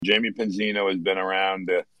Jamie Pinzino has been around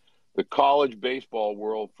the college baseball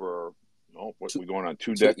world for, what we going on,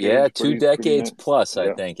 two Yeah, decades? two Pretty decades nice. plus. I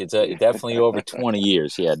Yeah, think it's yeah. definitely over 20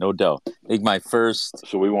 years. Yeah, no doubt. I think my first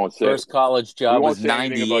So we won't say first college we job won't was say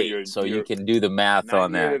anything about 98, your so you your can do the math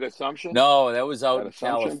on 98 that. at Assumption. No, that was out At in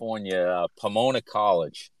Assumption, California, Pomona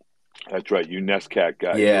College. that's right. You NESCAC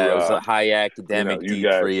guy. Yeah, it was a high academic You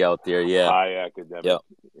guys D3 out there. Yeah. high academic. Yep.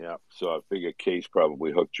 Yeah. So I figure Case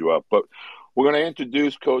probably hooked you up. But we're going to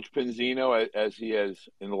introduce Coach Pinzino as he has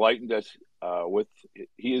enlightened us with.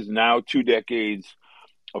 He is now 2 decades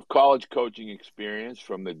of college coaching experience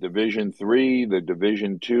from the Division III, the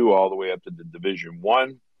Division II, all the way up to the Division I.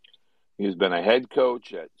 He has been a head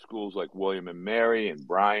coach at schools like William and Mary and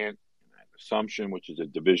Bryant and Assumption, which is a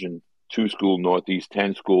Division II school, Northeast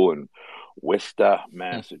 10 school in Worcester,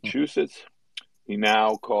 Massachusetts. He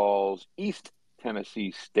now calls East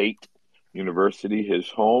Tennessee State University his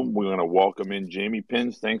home. We're going to welcome in Jamie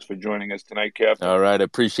Pins. Thanks for joining us tonight, Captain. All right. I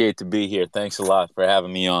appreciate to be here. Thanks a lot for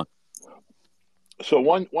having me on. So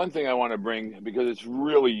one thing I want to bring, because it's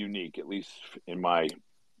really unique, at least in my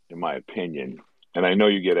opinion, and I know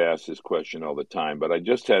you get asked this question all the time, but I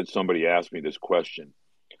just had somebody ask me this question.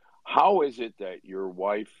 How is it that your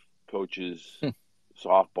wife coaches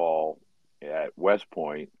softball at West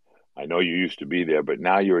Point? I know you used to be there, but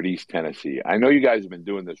now you're at East Tennessee. I know you guys have been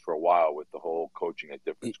doing this for a while with the whole coaching at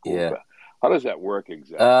different schools, Yeah. but how does that work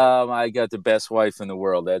exactly? I got the best wife in the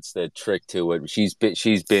world. That's the trick to it.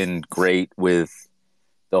 She's been great with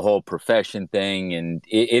the whole profession thing, and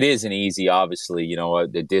it isn't easy, obviously,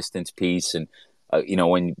 the distance piece. And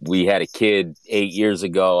when we had a kid 8 years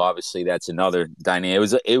ago, obviously that's another dynamic.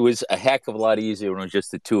 It was a heck of a lot easier when it was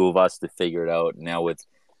just the two of us to figure it out. Now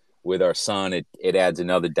with our son, it adds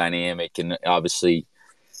another dynamic, and obviously,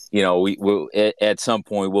 we at some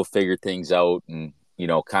point we'll figure things out and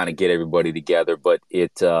kind of get everybody together. But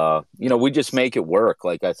we just make it work.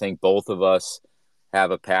 Like, I think both of us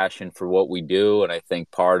have a passion for what we do, and I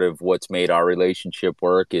think part of what's made our relationship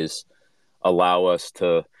work is allow us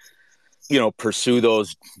to pursue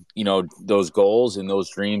those goals and those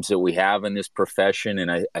dreams that we have in this profession. And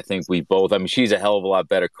I think we both, I mean, she's a hell of a lot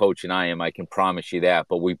better coach than I am, I can promise you that,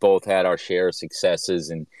 but we both had our share of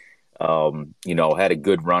successes and had a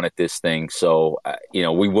good run at this thing. So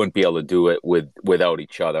we wouldn't be able to do it without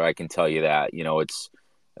each other, I can tell you that.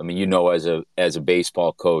 As a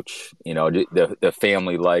baseball coach, the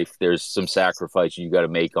family life, there's some sacrifices you got to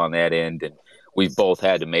make on that end. And we've both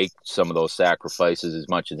had to make some of those sacrifices as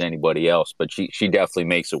much as anybody else, but she definitely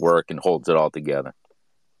makes it work and holds it all together.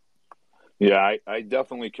 Yeah, I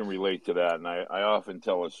definitely can relate to that. And I often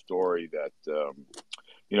tell a story that,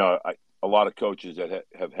 a lot of coaches that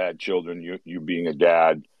have had children, you being a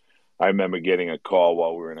dad, I remember getting a call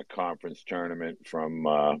while we were in a conference tournament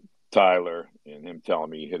from Tyler, and him telling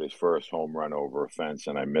me he hit his first home run over a fence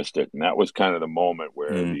and I missed it. And that was kind of the moment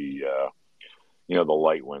where the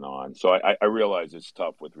light went on. So I realize it's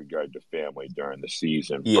tough with regard to family during the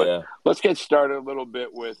season. But Yeah. let's get started a little bit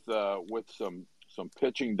with some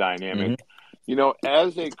pitching dynamic.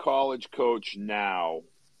 As a college coach now,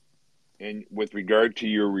 and with regard to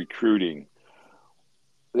your recruiting,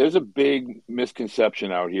 there's a big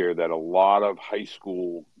misconception out here that a lot of high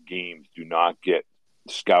school games do not get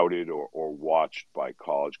scouted or watched by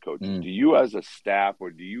college coaches. Do you, as a staff,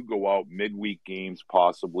 or do you go out midweek games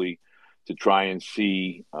possibly to try and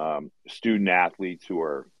see student athletes who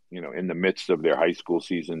are, in the midst of their high school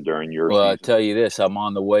season during your Well, season? I tell you this, I'm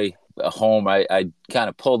on the way home. I kind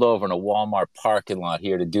of pulled over in a Walmart parking lot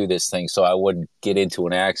here to do this thing so I wouldn't get into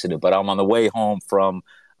an accident. But I'm on the way home from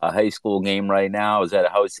a high school game right now. I was at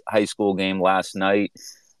a high school game last night.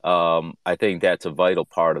 I think that's a vital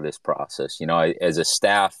part of this process. As a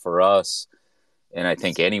staff for us, and I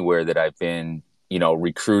think anywhere that I've been,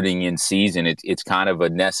 recruiting in season, it's kind of a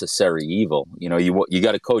necessary evil. You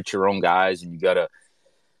got to coach your own guys, and you got to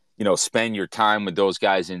spend your time with those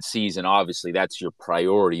guys in season. Obviously, that's your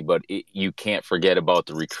priority, but you can't forget about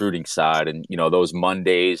the recruiting side. And, those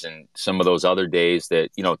Mondays and some of those other days that,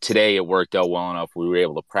 today it worked out well enough. We were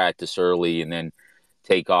able to practice early and then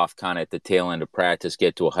take off kind of at the tail end of practice,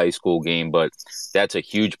 get to a high school game. But that's a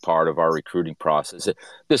huge part of our recruiting process.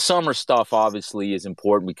 The summer stuff obviously is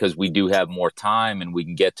important because we do have more time and we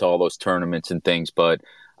can get to all those tournaments and things. But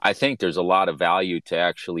I think there's a lot of value to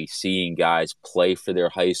actually seeing guys play for their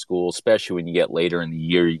high school, especially when you get later in the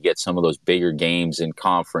year. You get some of those bigger games in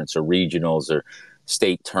conference or regionals or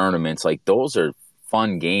state tournaments. Like, those are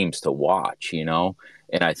fun games to watch,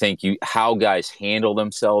 And I think how guys handle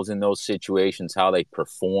themselves in those situations, how they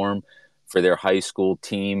perform for their high school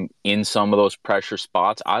team in some of those pressure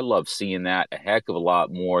spots. I love seeing that a heck of a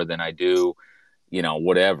lot more than I do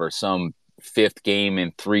whatever, some fifth game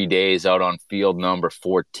in 3 days out on field number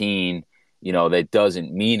 14, that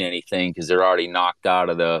doesn't mean anything because they're already knocked out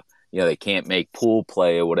of they can't make pool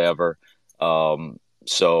play or whatever.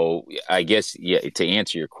 So I guess, yeah, to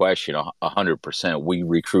answer your question, 100%, we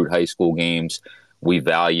recruit high school games. We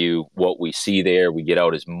value what we see there. We get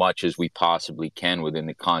out as much as we possibly can within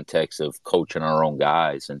the context of coaching our own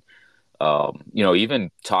guys. And,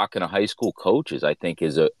 even talking to high school coaches, I think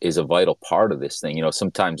is a vital part of this thing.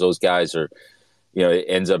 Sometimes those guys are, it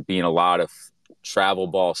ends up being a lot of travel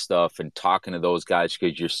ball stuff and talking to those guys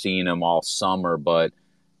because you're seeing them all summer. But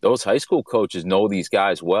those high school coaches know these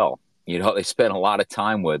guys well. They spend a lot of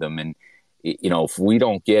time with them. And, if we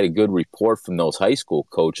don't get a good report from those high school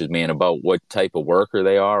coaches, man, about what type of worker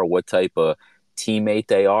they are, or what type of teammate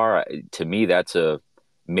they are, to me, that's a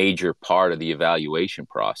major part of the evaluation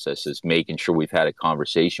process, is making sure we've had a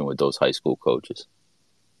conversation with those high school coaches.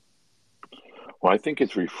 Well, I think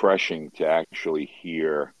it's refreshing to actually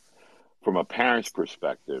hear from a parent's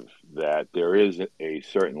perspective that there is a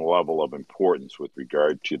certain level of importance with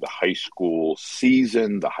regard to the high school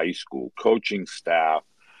season, the high school coaching staff,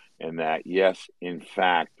 and that, yes, in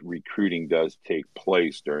fact, recruiting does take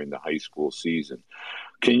place during the high school season.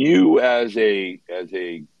 Can you, as a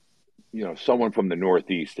someone from the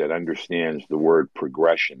Northeast that understands the word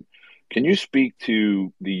progression, can you speak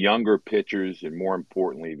to the younger pitchers and, more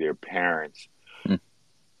importantly, their parents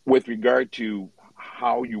with regard to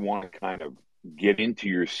how you want to kind of get into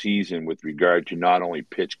your season with regard to not only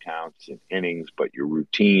pitch counts and innings, but your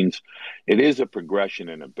routines? It is a progression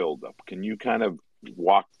and a buildup. Can you kind of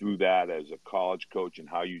walk through that as a college coach and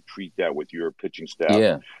how you treat that with your pitching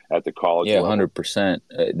staff at the college level? 100%.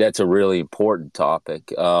 That's a really important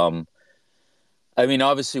topic.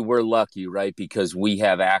 Obviously we're lucky, right? Because we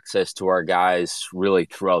have access to our guys really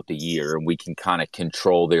throughout the year, and we can kind of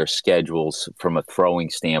control their schedules from a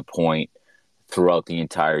throwing standpoint throughout the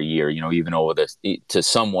entire year, even to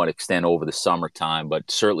somewhat extent over the summertime,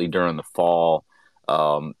 but certainly during the fall,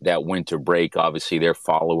 that winter break, obviously they're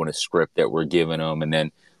following a script that we're giving them. And then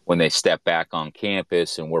when they step back on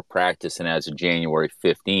campus and we're practicing as of January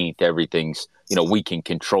 15th, everything's, we can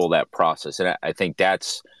control that process. And I think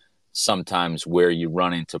that's sometimes where you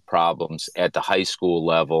run into problems at the high school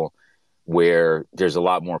level, where there's a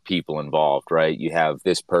lot more people involved, right? You have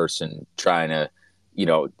this person trying to,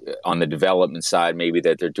 on the development side, maybe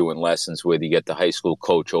that they're doing lessons with. You get the high school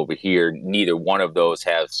coach over here. Neither one of those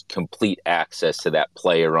has complete access to that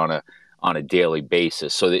player on a daily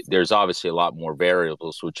basis. So there's obviously a lot more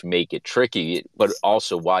variables, which make it tricky, but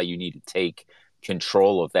also why you need to take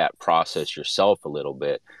control of that process yourself a little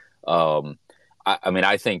bit.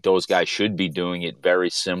 I think those guys should be doing it very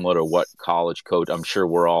similar to what college coach. I'm sure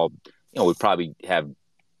we're all, we probably have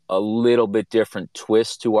a little bit different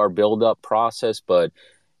twist to our build-up process, but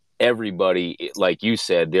everybody, like you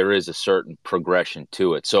said, there is a certain progression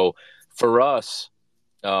to it. So for us,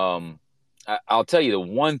 I'll tell you the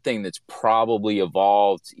one thing that's probably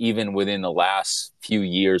evolved even within the last few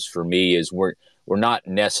years for me is we're not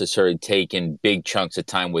necessarily taking big chunks of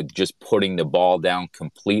time with just putting the ball down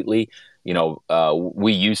completely.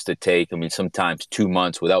 We used to take, sometimes 2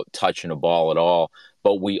 months without touching a ball at all,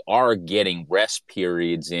 but we are getting rest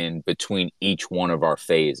periods in between each one of our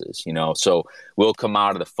phases, so we'll come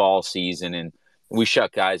out of the fall season and we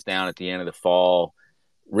shut guys down at the end of the fall.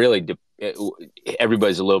 Really,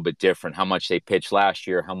 everybody's a little bit different, how much they pitched last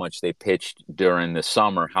year, how much they pitched during the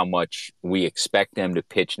summer, how much we expect them to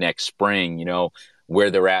pitch next spring, where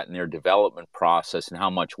they're at in their development process and how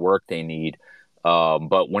much work they need.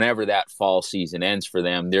 But whenever that fall season ends for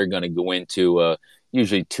them, they're going to go into a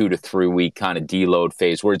usually 2 to 3 week kind of deload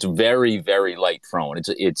phase where it's very, very light throwing.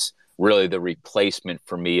 It's really the replacement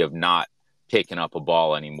for me of not picking up a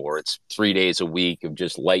ball anymore. It's 3 days a week of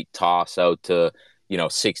just light toss out to,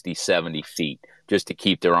 60, 70 feet just to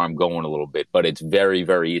keep their arm going a little bit. But it's very,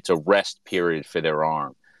 very, it's a rest period for their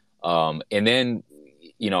arm. And then,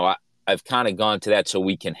 I've kind of gone to that so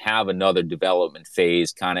we can have another development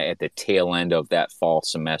phase kind of at the tail end of that fall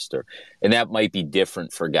semester. And that might be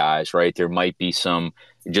different for guys, right? There might be some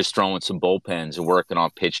just throwing some bullpens and working on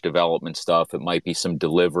pitch development stuff. It might be some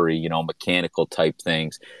delivery, mechanical type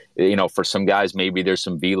things. For some guys, maybe there's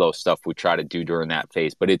some velo stuff we try to do during that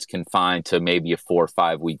phase, but it's confined to maybe a 4 or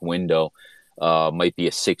 5 week window. Might be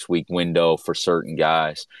a 6 week window for certain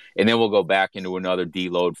guys. And then we'll go back into another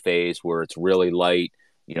deload phase where it's really light.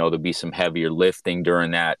 There'll be some heavier lifting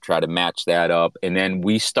during that, try to match that up. And then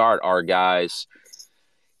we start our guys,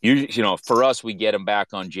 for us, we get them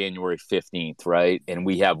back on January 15th, right? And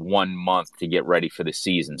we have 1 month to get ready for the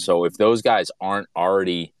season. So if those guys aren't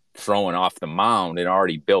already throwing off the mound and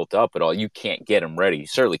already built up at all, you can't get them ready. You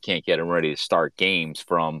certainly can't get them ready to start games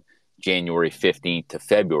from January 15th to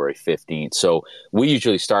February 15th. So we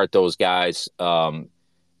usually start those guys,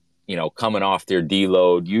 coming off their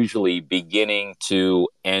deload, usually beginning to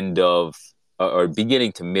end of or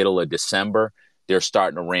beginning to middle of December. They're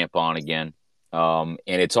starting to ramp on again, and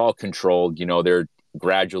it's all controlled. They're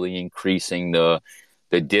gradually increasing the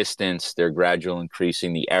distance. They're gradually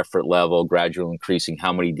increasing the effort level, gradually increasing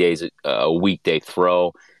how many days a week they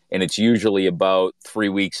throw. And it's usually about 3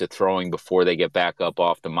 weeks of throwing before they get back up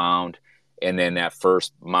off the mound. And then that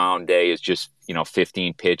first mound day is just,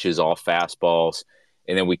 15 pitches, all fastballs.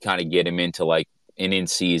 And then we kind of get them into like an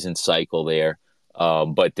in-season cycle there.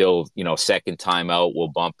 But they'll, second time out, we'll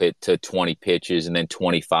bump it to 20 pitches and then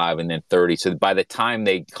 25 and then 30. So by the time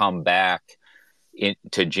they come back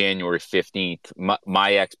to January 15th,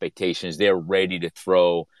 my expectation is they're ready to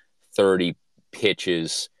throw 30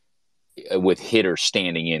 pitches with hitters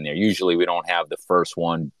standing in there. Usually we don't have the first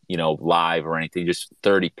one, live or anything, just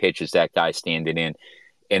 30 pitches, that guy standing in.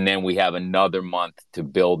 And then we have another month to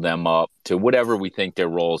build them up to whatever we think their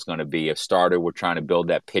role is going to be. A starter, we're trying to build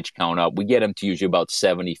that pitch count up. We get them to usually about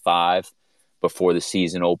 75 before the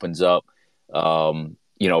season opens up. A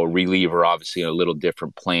reliever, obviously, a little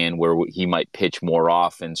different plan where he might pitch more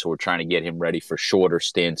often. So we're trying to get him ready for shorter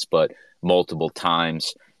stints, but multiple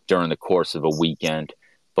times during the course of a weekend.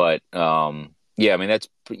 But that's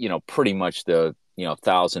pretty much the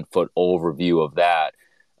 1,000-foot overview of that.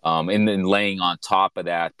 And then laying on top of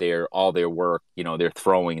that, all their work, they're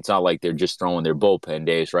throwing. It's not like they're just throwing their bullpen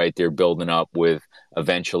days, right? They're building up with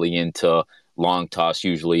eventually into long toss,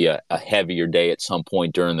 usually a heavier day at some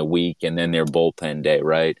point during the week, and then their bullpen day,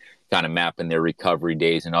 right? Kind of mapping their recovery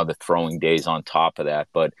days and other throwing days on top of that.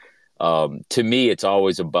 But to me, it's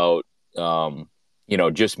always about,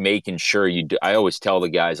 just making sure you do. I always tell the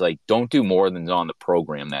guys, like, don't do more than's on the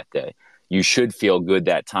program that day. You should feel good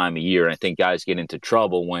that time of year. And I think guys get into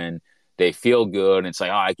trouble when they feel good and it's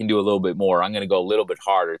like, I can do a little bit more. I'm going to go a little bit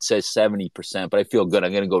harder. It says 70%, but I feel good.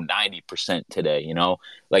 I'm going to go 90% today,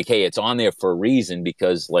 Like, hey, it's on there for a reason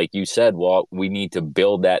because, like you said, well, we need to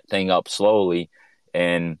build that thing up slowly.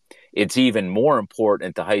 And it's even more important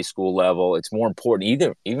at the high school level. It's more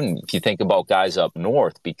important even if you think about guys up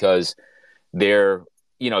north because they're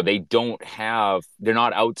they're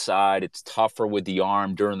not outside. It's tougher with the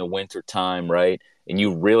arm during the winter time, right? And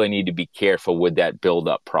you really need to be careful with that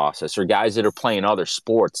build-up process. Or guys that are playing other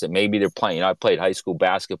sports that maybe they're playing. I played high school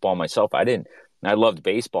basketball myself. I loved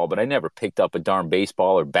baseball, but I never picked up a darn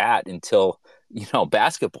baseball or bat until,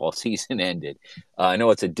 basketball season ended. I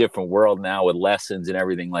know it's a different world now with lessons and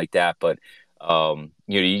everything like that, but,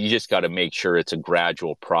 you just got to make sure it's a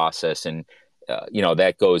gradual process. And,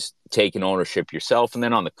 that goes taking ownership yourself. And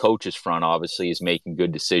then on the coach's front, obviously, is making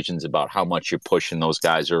good decisions about how much you're pushing those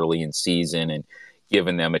guys early in season and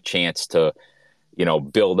giving them a chance to,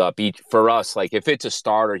 build up for us. Like if it's a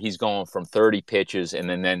starter, he's going from 30 pitches and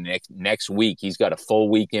then next week, he's got a full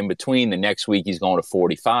week in between. The next week he's going to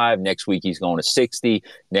 45. Next week he's going to 60.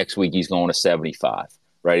 Next week he's going to 75.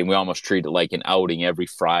 Right. And we almost treat it like an outing every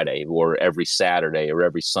Friday or every Saturday or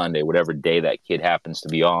every Sunday, whatever day that kid happens to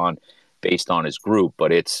be on, based on his group,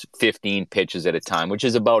 but it's 15 pitches at a time, which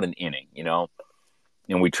is about an inning,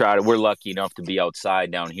 and we're lucky enough to be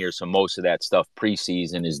outside down here. So most of that stuff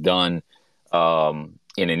preseason is done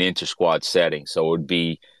in an inter-squad setting. So it would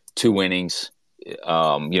be 2 innings,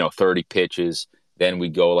 30 pitches. Then we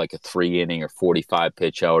go like a 3-inning or 45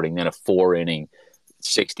 pitch outing, then a 4-inning,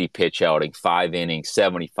 60 pitch outing, 5 innings,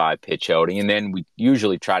 75 pitch outing. And then we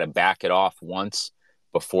usually try to back it off once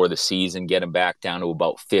before the season, get them back down to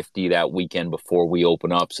about 50 that weekend before we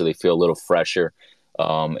open up so they feel a little fresher.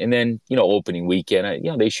 And then, opening weekend,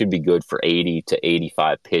 they should be good for 80 to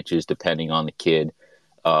 85 pitches depending on the kid.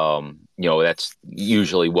 That's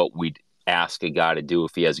usually what we'd ask a guy to do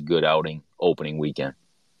if he has a good outing opening weekend.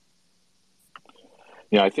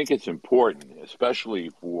 I think it's important, especially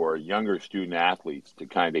for younger student athletes, to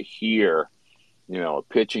kind of hear, a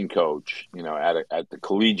pitching coach, at the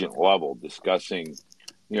collegiate level discussing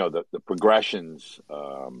the progressions,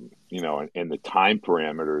 and the time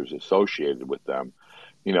parameters associated with them,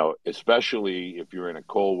 especially if you're in a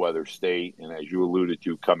cold weather state. And as you alluded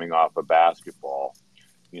to, coming off of basketball,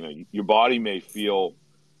 your body may feel,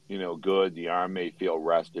 good. The arm may feel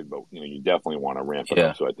rested, but, you definitely want to ramp it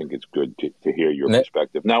up. So I think it's good to hear your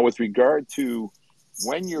perspective. Now, with regard to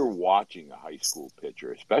when you're watching a high school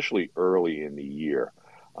pitcher, especially early in the year,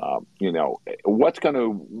 what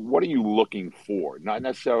are you looking for? Not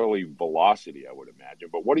necessarily velocity, I would imagine,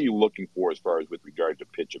 but what are you looking for as far as with regard to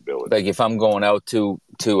pitch ability? Like if I'm going out to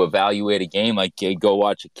to evaluate a game? Like, hey, go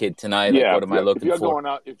watch a kid tonight. Like, Yeah, what am I if looking you're for? going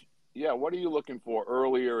out, if yeah, what are you looking for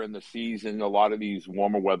earlier in the season? A lot of these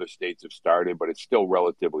warmer weather states have started, but it's still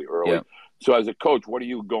relatively Yeah, early. So, as a coach, what are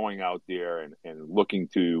you going out there and looking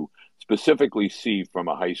to specifically see from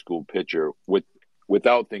a high school pitcher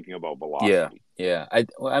without thinking about yeah, velocity? yeah.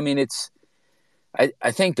 I mean,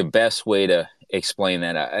 I think the best way to explain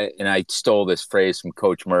that, and I stole this phrase from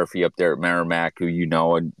Coach Murphy up there at Merrimack, who you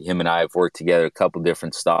know, and him and I have worked together a couple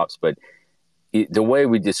different stops. But the way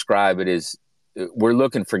we describe it is, we're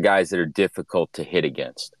looking for guys that are difficult to hit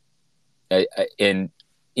against, and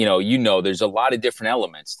there's a lot of different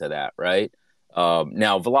elements to that, right?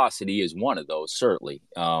 Now, velocity is one of those, certainly.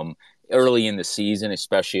 Early in the season,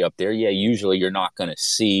 especially up there, yeah, usually you're not going to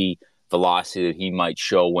see velocity that he might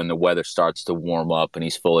show when the weather starts to warm up and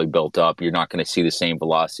he's fully built up. You're not going to see the same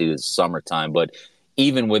velocity as summertime. But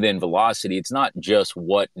even within velocity, it's not just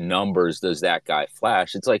what numbers does that guy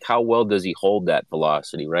flash. It's like, how well does he hold that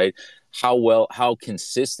velocity, right? How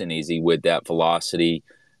consistent is he with that velocity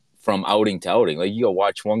from outing to outing? Like, you go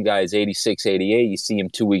watch one guy's 86, 88, you see him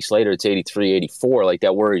 2 weeks later, it's 83, 84. Like,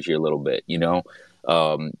 that worries you a little bit, you know?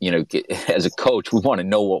 As a coach, we want to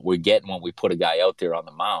know what we're getting when we put a guy out there on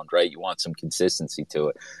the mound, right? You want some consistency to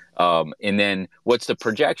it. And then what's the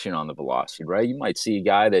projection on the velocity, right? You might see a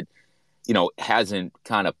guy that, hasn't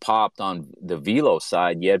kind of popped on the velo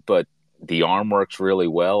side yet, but the arm works really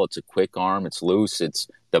well. It's a quick arm. It's loose. It's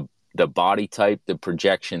the body type, the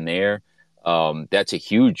projection there. That's a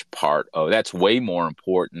huge part of that's way more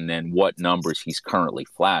important than what numbers he's currently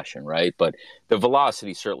flashing, right? But the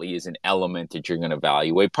velocity certainly is an element that you're going to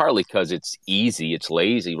evaluate, partly because it's easy, it's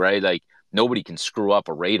lazy, right? Like, nobody can screw up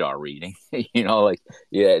a radar reading. Like,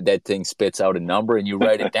 yeah, that thing spits out a number and you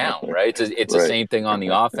write it down, right? It's the Right. same thing on the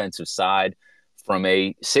offensive side from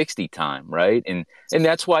a 60 time, right? And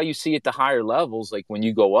that's why you see at the higher levels, like when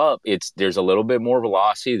you go up, there's a little bit more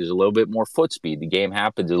velocity, there's a little bit more foot speed. The game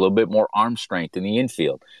happens, a little bit more arm strength in the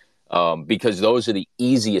infield, because those are the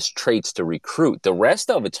easiest traits to recruit. The rest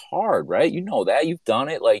of it's hard, right? You know that, you've done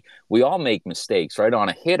it. Like, we all make mistakes, right? On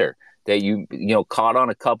a hitter that caught on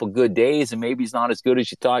a couple good days, and maybe he's not as good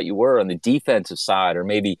as you thought you were on the defensive side, or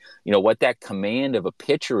maybe what that command of a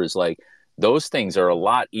pitcher is like. Those things are a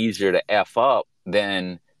lot easier to f up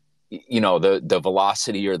than the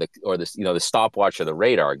velocity or the stopwatch or the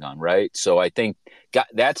radar gun, right? So I think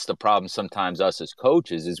that's the problem sometimes, us as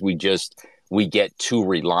coaches, is we get too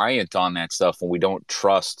reliant on that stuff and we don't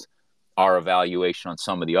trust our evaluation on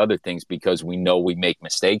some of the other things because we know we make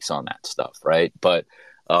mistakes on that stuff, right? But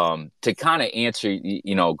to kind of answer,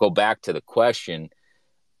 go back to the question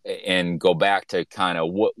and go back to kind of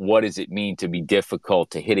what does it mean to be difficult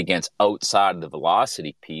to hit against outside of the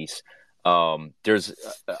velocity piece. There's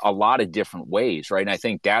a lot of different ways, right? And I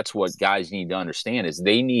think that's what guys need to understand is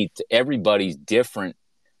everybody's different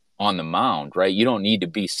on the mound, right? You don't need to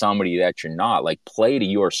be somebody that you're not. Like, play to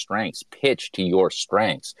your strengths, pitch to your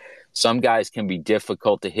strengths. Some guys can be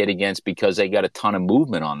difficult to hit against because they got a ton of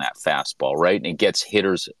movement on that fastball, right? And it gets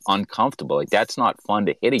hitters uncomfortable. Like, that's not fun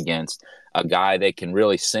to hit against a guy that can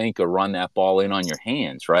really sink or run that ball in on your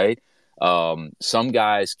hands, right? Some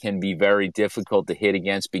guys can be very difficult to hit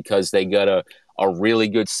against because they got a really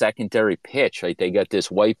good secondary pitch. Right? They got this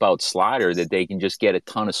wipeout slider that they can just get a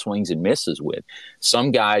ton of swings and misses with.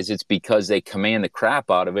 Some guys, it's because they command the crap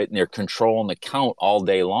out of it and they're controlling the count all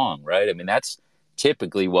day long, right? I mean, that's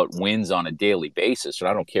typically what wins on a daily basis. And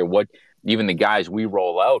I don't care what, even the guys we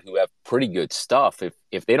roll out who have pretty good stuff,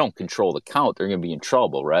 if they don't control the count, they're going to be in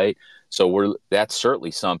trouble, right? So that's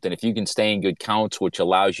certainly something. If you can stay in good counts, which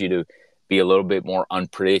allows you to be a little bit more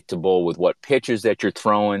unpredictable with what pitches that you're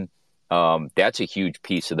throwing, that's a huge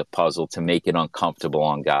piece of the puzzle to make it uncomfortable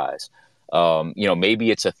on guys.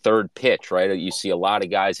 Maybe it's a third pitch, right? You see a lot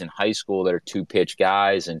of guys in high school that are two-pitch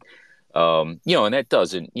guys, and and that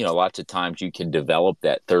doesn't, lots of times you can develop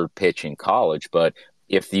that third pitch in college, but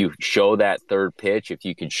if you show that third pitch, if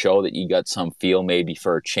you can show that you got some feel maybe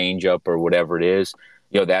for a changeup or whatever it is,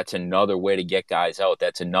 that's another way to get guys out.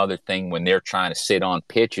 That's another thing when they're trying to sit on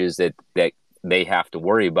pitches that they have to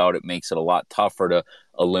worry about. It makes it a lot tougher to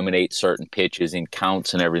eliminate certain pitches in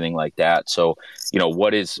counts and everything like that. So,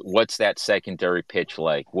 what's that secondary pitch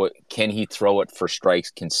like? What can he throw it for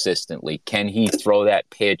strikes consistently? Can he throw that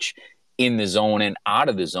pitch in the zone and out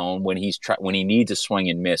of the zone when when he needs a swing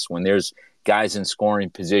and miss? When there's guys in scoring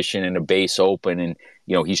position and a base open, and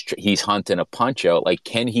he's hunting a punch out. Like,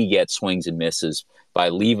 can he get swings and misses by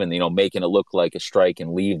leaving, making it look like a strike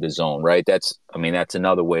and leave the zone, right? That's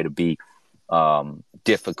another way to be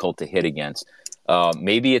difficult to hit against.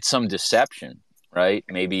 Maybe it's some deception. right?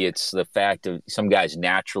 Maybe it's the fact of some guys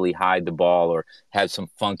naturally hide the ball or have some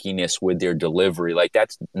funkiness with their delivery. Like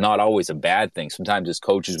that's not always a bad thing. Sometimes as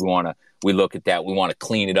coaches, we look at that, we want to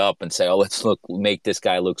clean it up and say, oh, make this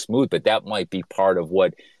guy look smooth. But that might be part of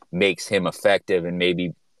what makes him effective and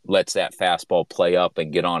maybe lets that fastball play up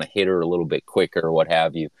and get on a hitter a little bit quicker or what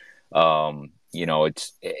have you.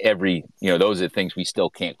 It's those are the things we still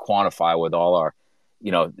can't quantify with all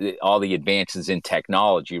the advances in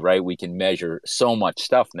technology, right? We can measure so much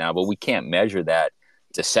stuff now, but we can't measure that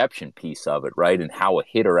deception piece of it, right? And how a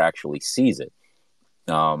hitter actually sees it.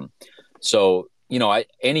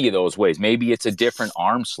 Any of those ways, maybe it's a different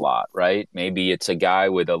arm slot, right? Maybe it's a guy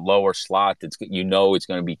with a lower slot that's, it's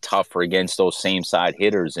going to be tougher against those same side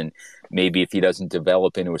hitters. And maybe if he doesn't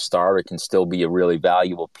develop into a starter, it can still be a really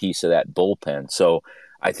valuable piece of that bullpen. So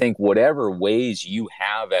I think whatever ways you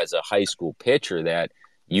have as a high school pitcher that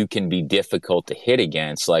you can be difficult to hit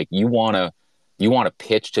against, like you want to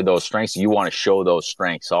pitch to those strengths. You want to show those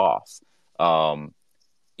strengths off.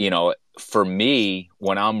 For me,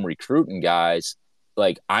 when I'm recruiting guys,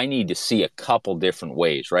 like I need to see a couple different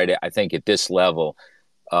ways, right? I think at this level,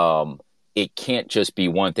 it can't just be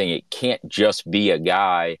one thing. It can't just be a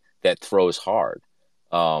guy that throws hard,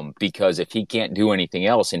 because if he can't do anything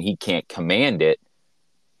else and he can't command it,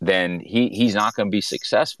 then he's not going to be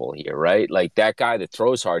successful here, right? Like that guy that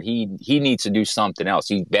throws hard, he needs to do something else.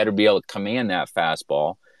 He better be able to command that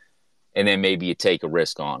fastball, and then maybe you take a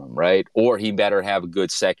risk on him, right? Or he better have a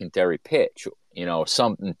good secondary pitch,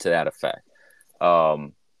 something to that effect.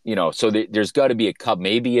 There's got to be a couple.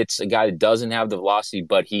 Maybe it's a guy that doesn't have the velocity,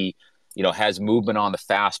 but he, has movement on the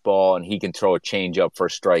fastball and he can throw a changeup for a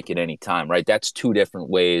strike at any time, right? That's two different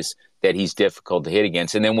ways that he's difficult to hit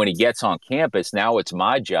against. And then when he gets on campus, now it's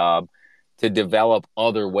my job to develop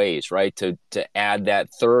other ways, right? To add that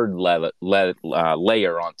third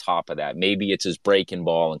layer on top of that. Maybe it's his breaking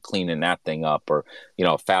ball and cleaning that thing up, or,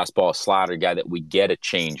 fastball slider guy that we get a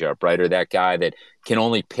changeup, right? Or that guy that can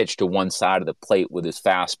only pitch to one side of the plate with his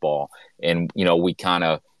fastball. And, we kind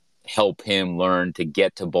of help him learn to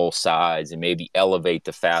get to both sides and maybe elevate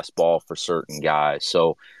the fastball for certain guys.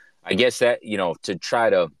 So I guess that, to try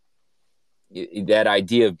to, that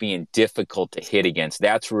idea of being difficult to hit against,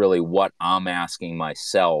 that's really what I'm asking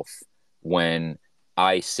myself when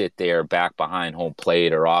I sit there back behind home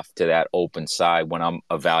plate or off to that open side when I'm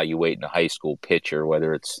evaluating a high school pitcher,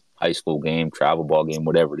 whether it's high school game, travel ball game,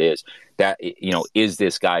 whatever it is. That, is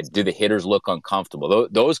this guy, do the hitters look uncomfortable?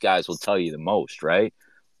 Those guys will tell you the most, right?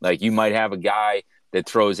 Like you might have a guy that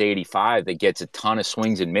throws 85 that gets a ton of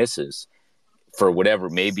swings and misses for whatever.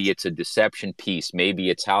 Maybe it's a deception piece. Maybe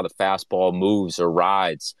it's how the fastball moves or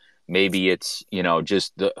rides. Maybe it's,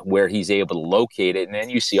 just where he's able to locate it. And then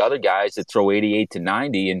you see other guys that throw 88 to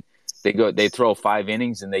 90 and they throw 5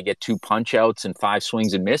 innings and they get 2 punch outs and 5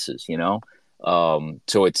 swings and misses,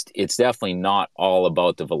 So it's definitely not all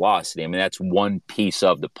about the velocity. I mean, that's one piece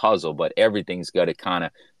of the puzzle, but everything's got to kind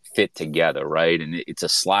of fit together, right? And it's a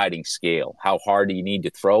sliding scale. How hard do you need to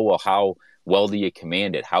throw? Well, how well do you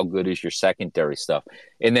command it? How good is your secondary stuff?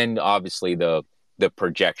 And then obviously the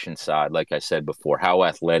projection side, like I said before, how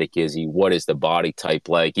athletic is he? What is the body type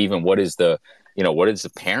like? Even what is the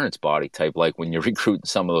parent's body type like when you're recruiting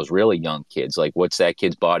some of those really young kids? Like what's that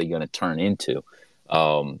kid's body going to turn into?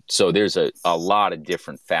 So there's a lot of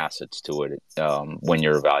different facets to it when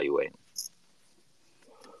you're evaluating.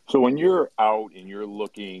 So when you're out and you're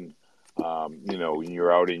looking, when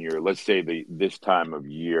you're out in let's say this time of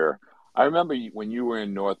year, I remember when you were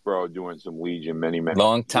in Northborough doing some Legion many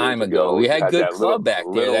long time ago. We had good club back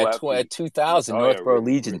there. That 2000 Northborough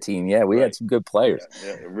Legion team. Yeah, we had some good players.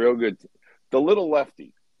 Yeah, real good. The little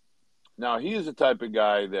lefty. Now, he is the type of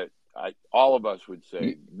guy that all of us would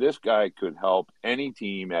say, this guy could help any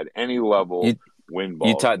team at any level win balls.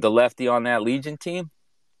 You talk the lefty on that Legion team?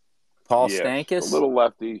 Paul Stankus? The little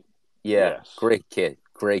lefty. Yeah, yes. Great kid.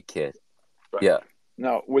 Right. Yeah.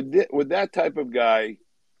 Now, would that type of guy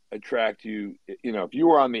attract you? If you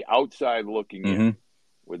were on the outside looking in,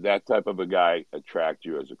 would that type of a guy attract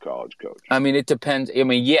you as a college coach? I mean, it depends. I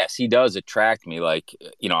mean, yes, he does attract me. Like,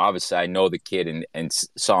 obviously I know the kid and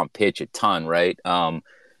saw him pitch a ton, right?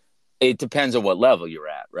 It depends on what level you're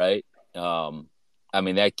at, right? I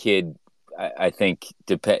mean, that kid, I think,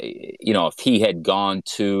 if he had gone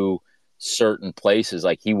to certain places,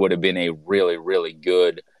 like he would have been a really, really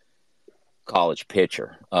good college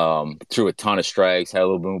pitcher. Threw a ton of strikes, had a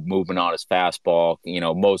little movement on his fastball,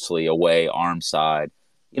 mostly away, arm side.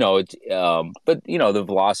 But the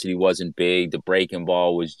velocity wasn't big. The breaking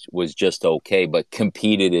ball was just okay, but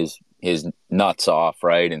competed his nuts off,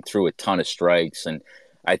 right, and threw a ton of strikes. And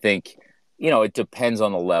I think, it depends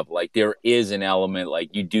on the level. Like there is an element,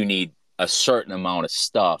 like you do need a certain amount of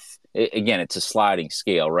stuff. Again, it's a sliding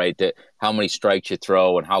scale, right? That how many strikes you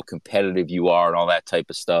throw and how competitive you are and all that type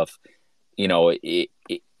of stuff.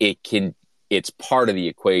 It can, it's part of the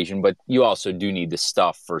equation, but you also do need the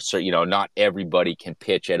stuff for certain. Not everybody can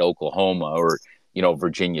pitch at Oklahoma or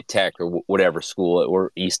Virginia Tech or whatever school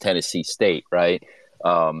or East Tennessee State, right?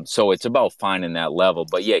 So it's about finding that level.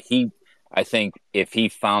 But yeah, I think if he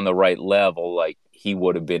found the right level, like he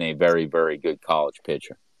would have been a very, very good college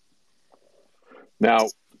pitcher. Now,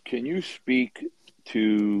 can you speak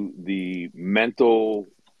to the mental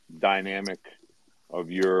dynamic of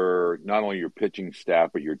your not only your pitching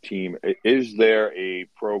staff but your team? Is there a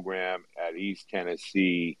program at East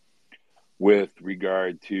Tennessee with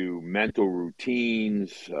regard to mental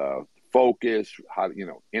routines, focus, how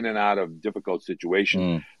in and out of difficult situations?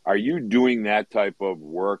 Mm. Are you doing that type of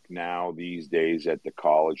work now these days at the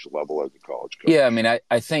college level as a college coach? Yeah, I mean,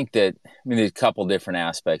 I think that, there's a couple different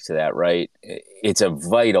aspects to that, right? It's a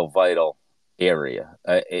vital, vital area.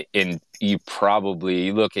 And you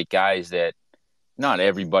look at guys that not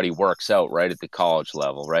everybody works out right at the college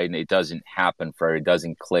level, right? And it doesn't happen it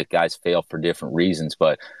doesn't click. Guys fail for different reasons,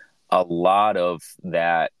 but a lot of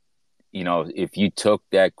that, if you took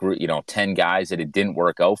that group, 10 guys that it didn't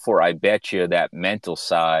work out for, I bet you that mental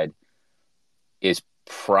side is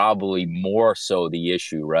probably more so the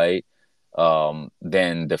issue, right?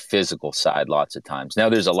 Than the physical side lots of times. Now,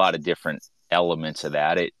 there's a lot of different elements of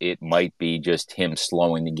that. It might be just him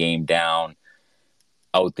slowing the game down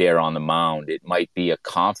out there on the mound. It might be a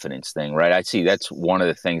confidence thing, right? I see that's one of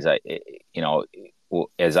the things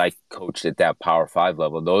as I coached at that Power 5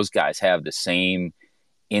 level, those guys have the same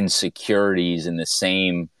insecurities and the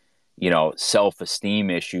same, self-esteem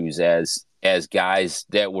issues as guys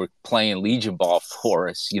that were playing Legion ball for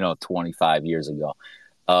us, 25 years ago.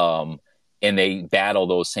 And they battle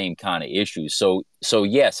those same kind of issues. So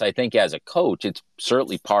yes, I think as a coach, it's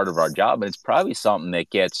certainly part of our job, and it's probably something that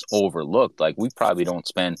gets overlooked. Like we probably don't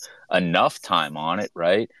spend enough time on it,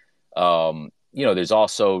 right? There's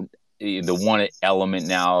also the one element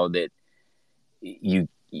now that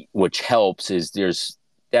which helps is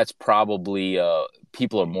that's probably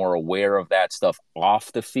people are more aware of that stuff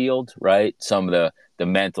off the field, right? Some of the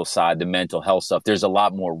mental side, the mental health stuff. There's a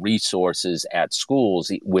lot more resources at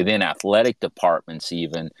schools within athletic departments,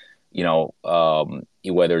 even,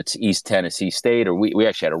 whether it's East Tennessee State or we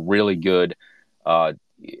actually had a really good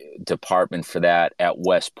department for that at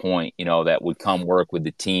West Point, that would come work with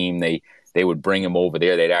the team. They would bring them over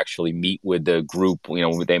there. They'd actually meet with the group.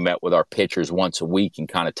 They met with our pitchers once a week and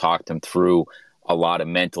kind of talked them through a lot of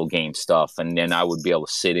mental game stuff. And then I would be able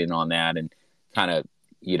to sit in on that and kind of,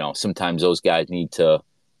 sometimes those guys need to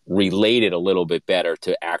relate it a little bit better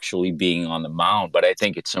to actually being on the mound. But I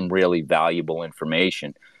think it's some really valuable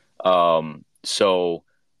information. So,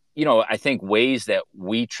 I think ways that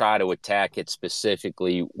we try to attack it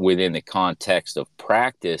specifically within the context of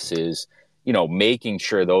practice is, making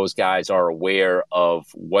sure those guys are aware of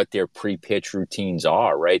what their pre-pitch routines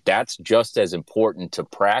are, right? That's just as important to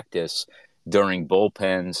practice during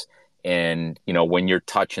bullpens and, when you're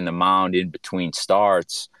touching the mound in between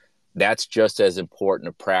starts. That's just as important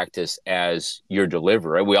to practice as your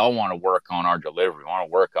delivery. Right? We all want to work on our delivery. We want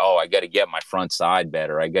to work, I got to get my front side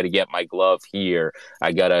better. I got to get my glove here.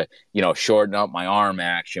 I got to, shorten up my arm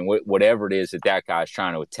action. Whatever it is that guy's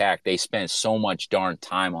trying to attack, they spend so much darn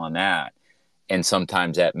time on that. And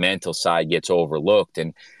sometimes that mental side gets overlooked.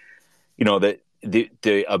 And,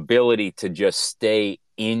 the ability to just stay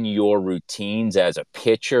in your routines as a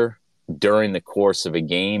pitcher during the course of a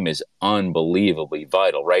game is unbelievably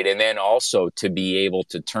vital, right? And then also to be able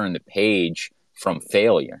to turn the page from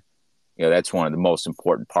failure. That's one of the most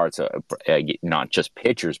important parts of not just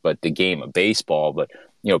pitchers, but the game of baseball. But,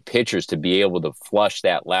 pitchers to be able to flush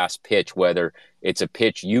that last pitch, whether it's a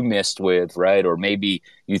pitch you missed with, right? Or maybe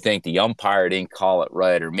you think the umpire didn't call it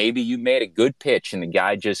right. Or maybe you made a good pitch and the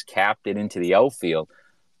guy just capped it into the outfield.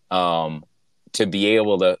 To be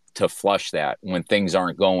able to flush that when things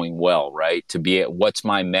aren't going well, right? What's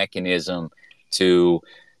my mechanism to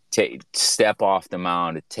step off the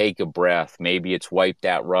mound, to take a breath. Maybe it's wipe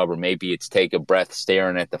that rubber. Maybe it's take a breath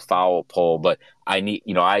staring at the foul pole. But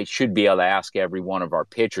I should be able to ask every one of our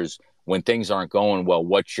pitchers when things aren't going well,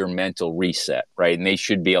 what's your mental reset, right? And they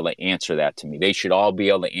should be able to answer that to me. They should all be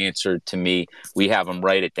able to answer to me. We have them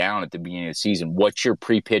write it down at the beginning of the season. What's your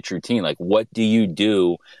pre-pitch routine? Like, what do you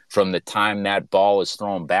do from the time that ball is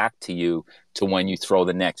thrown back to you to when you throw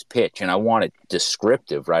the next pitch? And I want it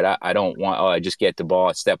descriptive, right? I don't want, I just get the ball,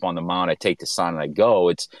 I step on the mound, I take the sign and I go.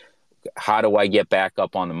 It's how do I get back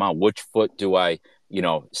up on the mound? Which foot do I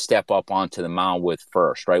step up onto the mound with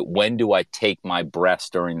first, right? When do I take my breaths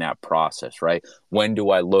during that process, right? When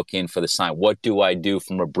do I look in for the sign? What do I do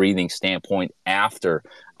from a breathing standpoint after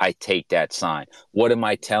I take that sign? What am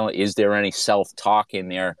I telling? Is there any self-talk in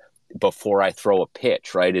there before I throw a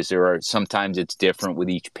pitch, right? Sometimes it's different with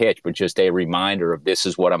each pitch, but just a reminder of this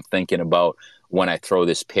is what I'm thinking about when I throw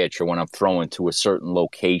this pitch or when I'm throwing to a certain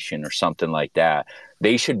location or something like that.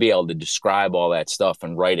 They should be able to describe all that stuff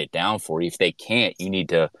and write it down for you. If they can't, you need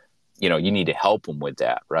to help them with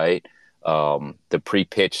that, right? The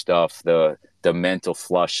pre-pitch stuff, the mental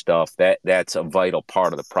flush stuff, that's a vital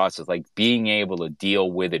part of the process. Like being able to deal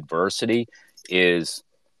with adversity is,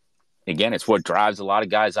 again, it's what drives a lot of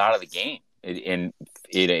guys out of the game.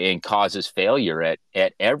 It causes failure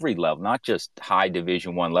at every level, not just high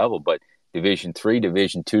Division I level, but Division III,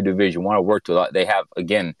 Division II, Division I.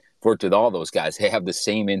 Worked with all those guys. They have the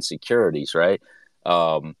same insecurities, right?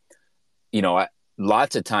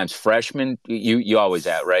 Lots of times freshmen, you always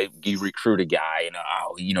at, right? You recruit a guy and,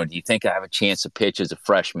 do you think I have a chance to pitch as a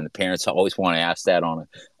freshman? The parents always want to ask that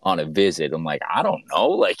on a visit. I'm like, I don't know.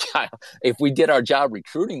 Like, if we did our job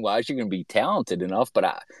recruiting wise, you're going to be talented enough, but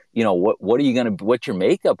what's your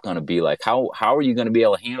makeup going to be like? How are you going to be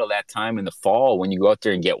able to handle that time in the fall when you go out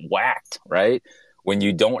there and get whacked, right? When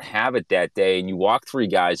you don't have it that day and you walk 3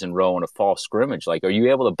 guys in a row in a fall scrimmage, like, are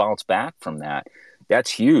you able to bounce back from that?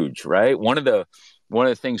 That's huge, right? One of the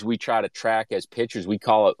things we try to track as pitchers, we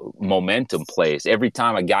call it momentum plays. Every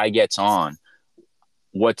time a guy gets on,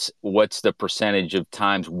 what's the percentage of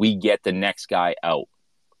times we get the next guy out,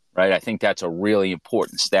 right? I think that's a really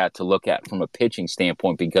important stat to look at from a pitching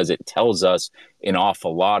standpoint because it tells us an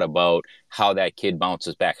awful lot about how that kid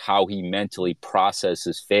bounces back, how he mentally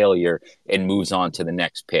processes failure and moves on to the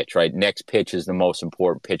next pitch, right? Next pitch is the most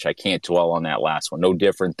important pitch. I can't dwell on that last one. No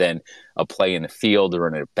different than a play in the field or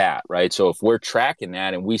an at bat, right? So if we're tracking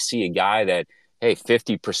that and we see a guy that, hey,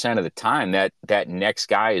 50% of the time that next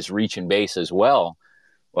guy is reaching base as well,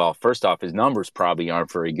 first off, his numbers probably aren't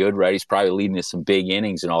very good, right? He's probably leading to some big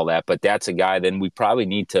innings and all that, but that's a guy then we probably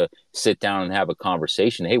need to sit down and have a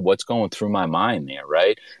conversation. Hey, what's going through my mind there,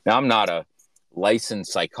 right? Now, I'm not a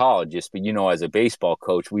licensed psychologist, but, as a baseball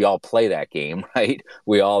coach, we all play that game, right?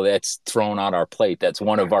 That's thrown on our plate. That's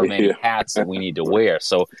one of our many hats that we need to wear.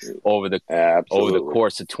 So over the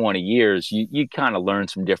course of 20 years, you kind of learn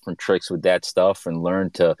some different tricks with that stuff and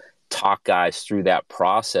learn to talk guys through that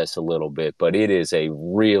process a little bit, but it is a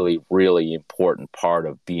really, really important part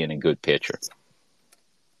of being a good pitcher.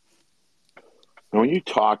 When you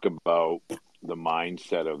talk about the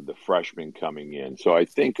mindset of the freshman coming in, so I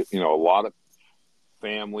think, a lot of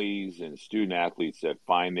families and student athletes that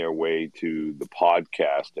find their way to the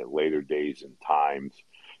podcast at later days and times,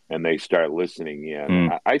 and they start listening in,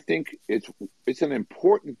 I think it's an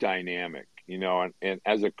important dynamic. And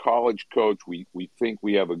as a college coach, we think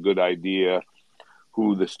we have a good idea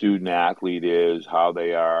who the student athlete is, how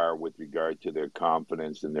they are with regard to their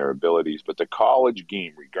confidence and their abilities. But the college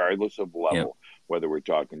game, regardless of level, whether we're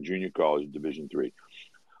talking junior college or Division III,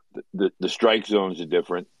 the strike zones are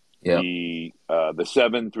different. Yep. The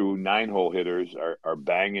 7 through 9 hole hitters are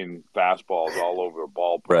banging fastballs all over a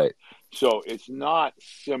ballpark. Right. So it's not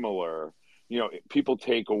similar. People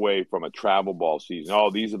take away from a travel ball season,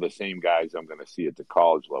 these are the same guys I'm going to see at the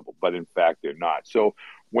college level, but in fact, they're not. So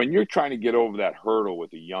when you're trying to get over that hurdle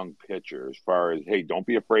with a young pitcher, as far as, hey, don't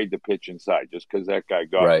be afraid to pitch inside just because that guy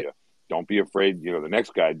got you. Don't be afraid. The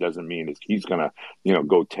next guy doesn't mean he's going to,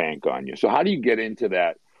 go tank on you. So how do you get into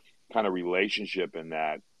that kind of relationship and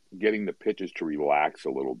that getting the pitchers to relax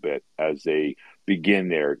a little bit as they begin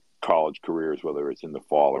their college careers, whether it's in the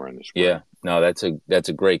fall or in the spring? Yeah, no, that's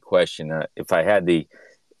a great question. If I had the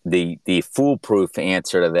foolproof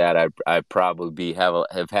answer to that, I probably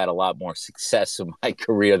have had a lot more success in my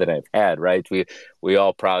career than I've had. Right? We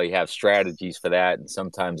all probably have strategies for that, and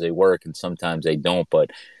sometimes they work and sometimes they don't.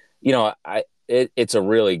 But it's a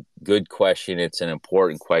really good question. It's an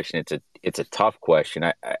important question. It's a tough question.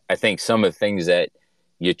 I think some of the things that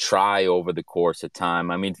you try over the course of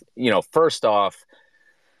time. I mean, first off,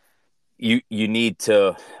 you need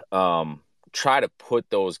to try to put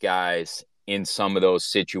those guys in some of those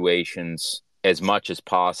situations as much as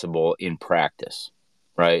possible in practice,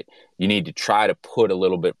 right? You need to try to put a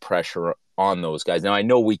little bit pressure on those guys. Now, I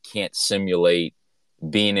know we can't simulate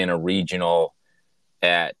being in a regional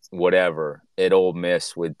at Ole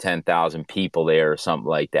Miss with 10,000 people there or something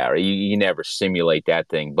like that. Right? You never simulate that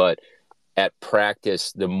thing. But at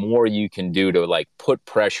practice, the more you can do to put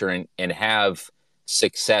pressure and have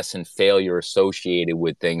success and failure associated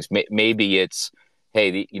with things. Maybe it's,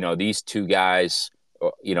 hey, these 2 guys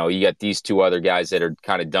you got these two other guys that are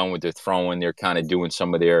kind of done with their throwing. They're kind of doing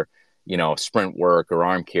some of their, sprint work or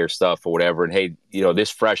arm care stuff or whatever. And hey, this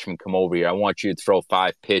freshman come over here. I want you to throw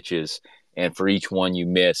 5 pitches, and for each one you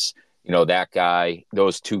miss, that guy,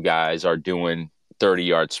 those two guys are doing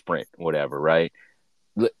 30-yard sprint, whatever, right?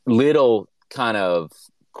 Little kind of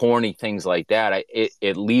corny things like that. It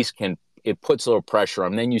at least it puts a little pressure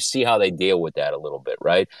on them. Then you see how they deal with that a little bit,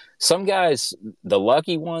 right? Some guys, the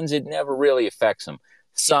lucky ones, it never really affects them.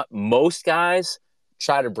 Most guys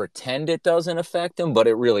try to pretend it doesn't affect them, but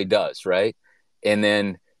it really does, right? And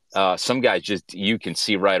then some guys you can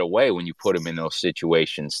see right away when you put them in those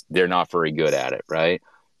situations, they're not very good at it, right?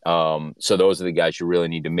 So those are the guys you really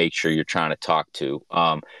need to make sure you're trying to talk to.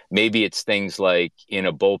 Maybe it's things like in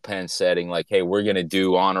a bullpen setting, like, hey, we're going to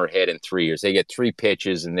do on or head in 3 years. They get 3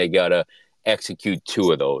 pitches and they got to execute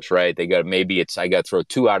 2 of those, right? I got to throw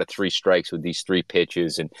 2 out of 3 strikes with these 3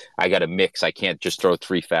 pitches, and I got to mix. I can't just throw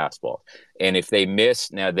 3 fastballs. And if they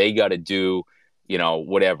miss, now they got to do,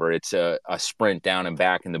 whatever. It's a sprint down and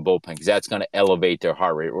back in the bullpen, because that's going to elevate their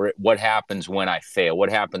heart rate. What happens when I fail? What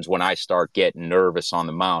happens when I start getting nervous on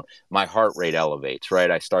the mound? My heart rate elevates, right?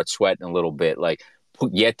 I start sweating a little bit. Like,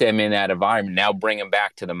 get them in that environment. Now bring them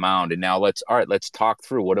back to the mound. And now let's talk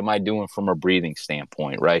through, what am I doing from a breathing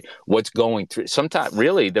standpoint, right? What's going through? Sometimes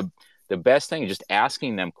really the best thing is just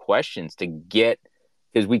asking them questions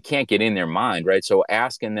because we can't get in their mind, right? So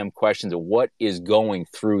asking them questions of what is going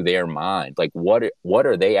through their mind, like what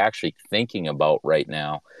are they actually thinking about right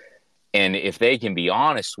now? And if they can be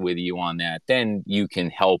honest with you on that, then you can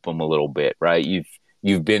help them a little bit, right?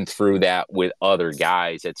 You've been through that with other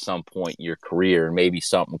guys at some point in your career, and maybe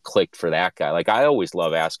something clicked for that guy. Like, I always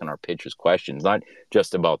love asking our pitchers questions, not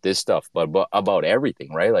just about this stuff, but about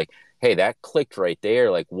everything, right? Like, hey, that clicked right there.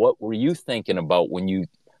 Like, what were you thinking about when you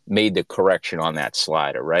made the correction on that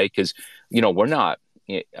slider, right? Because, we're not,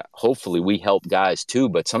 hopefully we help guys too,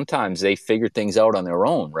 but sometimes they figure things out on their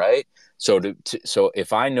own, right? So so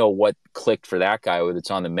if I know what clicked for that guy, whether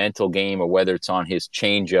it's on the mental game or whether it's on his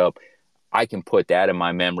changeup, I can put that in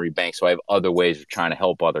my memory bank. So I have other ways of trying to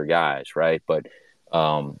help other guys, right? But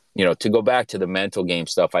to go back to the mental game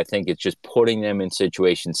stuff, I think it's just putting them in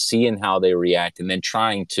situations, seeing how they react, and then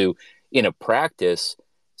trying to, in a practice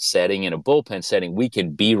setting, in a bullpen setting, we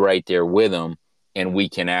can be right there with them, and we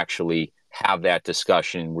can actually have that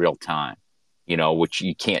discussion in real time, which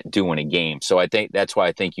you can't do in a game. So I think that's why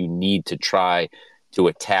I think you need to try to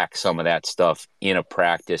attack some of that stuff in a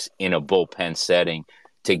practice, in a bullpen setting,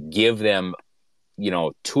 to give them,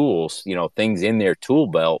 tools, things in their tool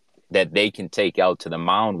belt that they can take out to the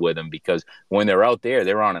mound with them, because when they're out there,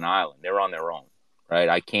 they're on an island, they're on their own, right?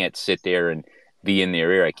 I can't sit there and be in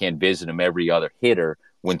their ear. I can't visit them every other hitter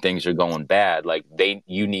when things are going bad. Like,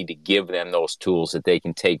 you need to give them those tools that they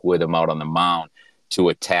can take with them out on the mound to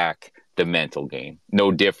attack the mental game.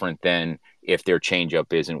 No different than if their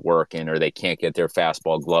changeup isn't working, or they can't get their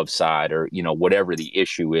fastball glove side, or whatever the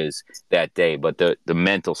issue is that day. But the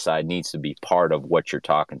mental side needs to be part of what you're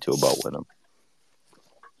talking to about with them.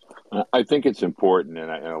 I think it's important, and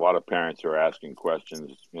a lot of parents are asking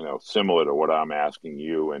questions, similar to what I'm asking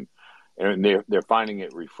you, and they're finding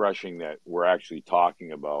it refreshing that we're actually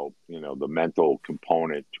talking about, the mental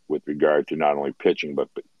component with regard to not only pitching but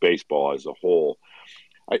baseball as a whole.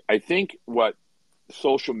 I think what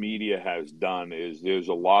social media has done is there's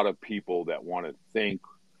a lot of people that want to think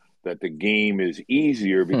that the game is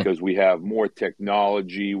easier because we have more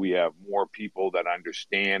technology, we have more people that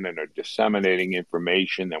understand and are disseminating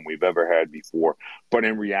information than we've ever had before. But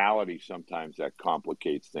in reality, sometimes that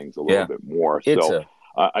complicates things a little bit more.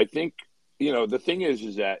 I think, the thing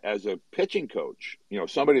is that as a pitching coach,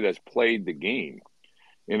 somebody that's played the game,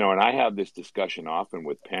 and I have this discussion often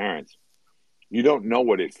with parents, you don't know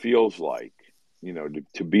what it feels like,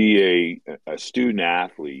 to be a student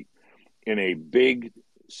athlete in a big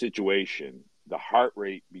situation. The heart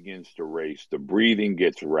rate begins to race, the breathing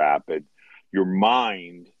gets rapid, your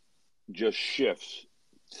mind just shifts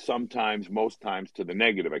sometimes, most times, to the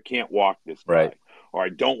negative. I can't walk this guy, right, or I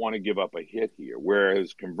don't want to give up a hit here.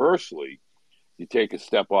 Whereas conversely, you take a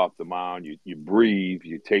step off the mound, you breathe,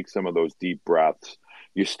 you take some of those deep breaths,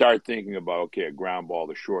 you start thinking about, okay, a ground ball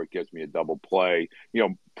to short gets me a double play,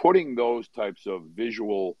 putting those types of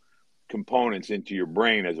visual components into your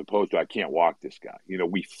brain, as opposed to, I can't walk this guy.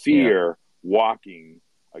 We fear walking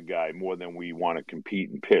a guy more than we want to compete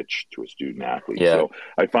and pitch to a student athlete. So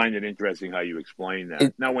I find it interesting how you explain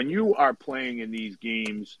that. Now, when you are playing in these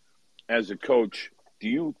games as a coach, do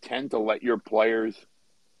you tend to let your players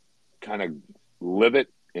kind of live it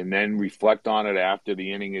and then reflect on it after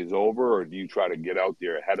the inning is over, or do you try to get out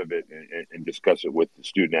there ahead of it and discuss it with the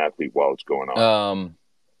student athlete while it's going on?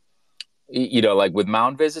 Like with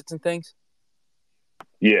mound visits and things.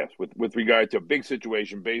 Yes, with regard to a big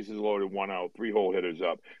situation, bases loaded, 1 out, 3 hole hitters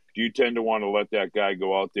up. Do you tend to want to let that guy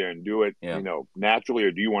go out there and do it, Yeah. naturally,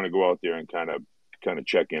 or do you want to go out there and kind of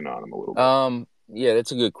check in on him a little bit? Yeah,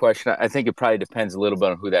 that's a good question. I think it probably depends a little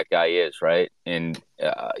bit on who that guy is, right? And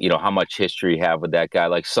how much history you have with that guy.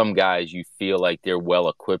 Like some guys, you feel like they're well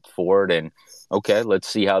equipped for it, and okay, let's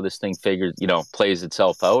see how this thing plays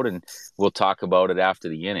itself out, and we'll talk about it after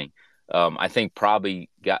the inning. I think probably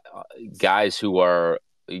guys who are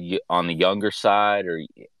on the younger side or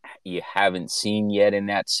you haven't seen yet in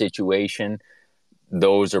that situation,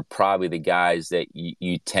 those are probably the guys that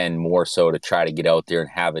you tend more so to try to get out there and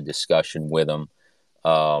have a discussion with them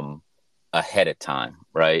ahead of time,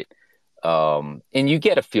 right? And you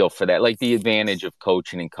get a feel for that. Like the advantage of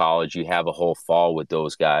coaching in college, you have a whole fall with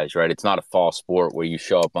those guys, right? It's not a fall sport where you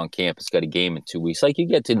show up on campus, got a game in 2 weeks. Like you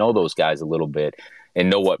get to know those guys a little bit and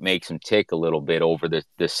know what makes them tick a little bit over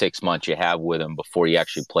the 6 months you have with them before you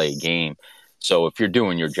actually play a game. So if you're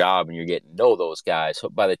doing your job and you're getting to know those guys, so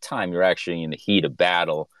by the time you're actually in the heat of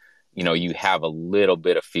battle, you have a little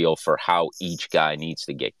bit of feel for how each guy needs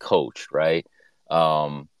to get coached, right?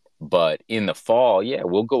 But in the fall, yeah,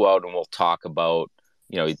 we'll go out and we'll talk about,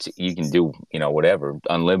 you can do, whatever,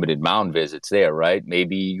 unlimited mound visits there, right?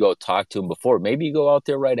 Maybe you go talk to him before. Maybe you go out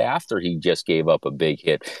there right after he just gave up a big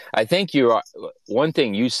hit. I think one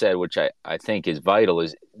thing you said, which I think is vital,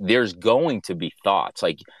 is there's going to be thoughts.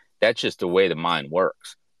 Like that's just the way the mind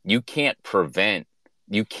works. You can't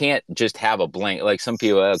just have a blank, like some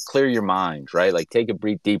people clear your mind, right? Like take a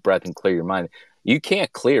deep breath and clear your mind. You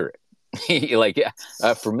can't clear it. Like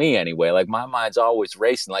for me anyway, like my mind's always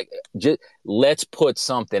racing. Like just let's put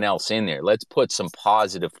something else in there. Let's put some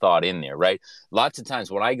positive thought in there, right? Lots of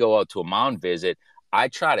times when I go out to a mound visit, I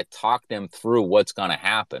try to talk them through what's going to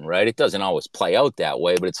happen, right? It doesn't always play out that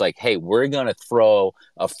way, but it's like, hey, we're going to throw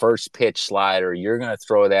a first pitch slider. You're going to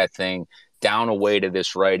throw that thing down away to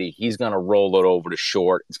this righty. He's going to roll it over to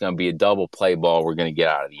short. It's going to be a double play ball. We're going to get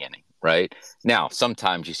out of the inning. Right now,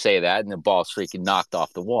 sometimes you say that and the ball's freaking knocked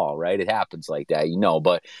off the wall, right? It happens like that,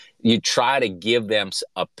 but you try to give them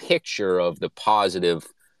a picture of the positive,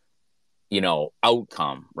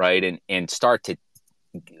 outcome, right? And start to,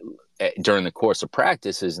 during the course of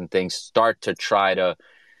practices and things, start to try to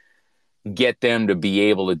get them to be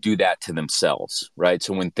able to do that to themselves, right?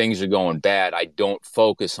 So when things are going bad, I don't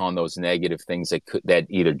focus on those negative things that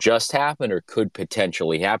either just happened or could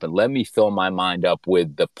potentially happen. Let me fill my mind up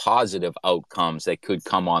with the positive outcomes that could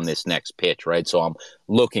come on this next pitch, right? So I'm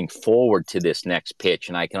looking forward to this next pitch,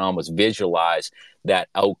 and I can almost visualize that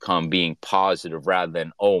outcome being positive rather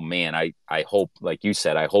than, oh man, I hope, like you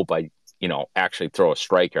said, I hope I, actually throw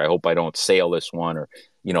a ike here. I hope I don't sail this one or,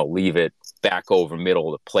 leave it back over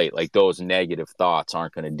middle of the plate. Like those negative thoughts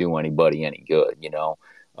aren't going to do anybody any good,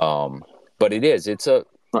 but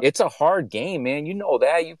it's a hard game, man. You know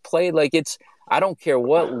that you played like I don't care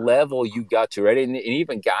what level you got to, right? And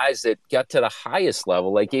even guys that got to the highest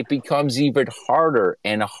level, like it becomes even harder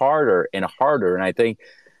and harder and harder. And I think,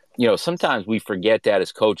 sometimes we forget that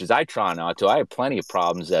as coaches. I try not to. I have plenty of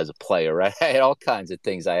problems as a player, right? I had all kinds of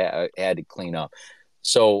things I had to clean up.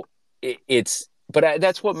 So but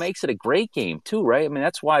that's what makes it a great game too, right? I mean,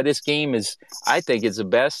 that's why this game I think, is the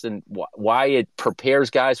best, and why it prepares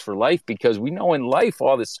guys for life, because we know in life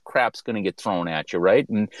all this crap's going to get thrown at you, right?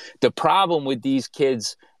 And the problem with these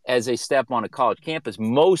kids as they step on a college campus,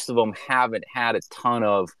 most of them haven't had a ton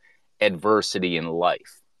of adversity in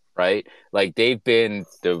life, right? Like they've been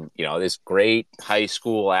this great high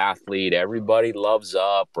school athlete everybody loves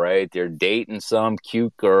up, right? They're dating some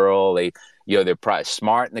cute girl. They're probably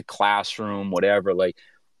smart in the classroom, whatever. Like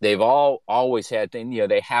they've always had things,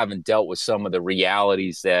 they haven't dealt with some of the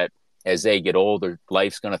realities that as they get older,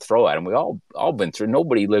 life's going to throw at them. We all been through.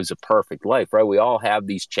 Nobody lives a perfect life, right? We all have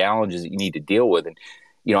these challenges that you need to deal with. And,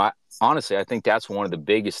 honestly, I think that's one of the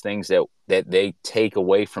biggest things that they take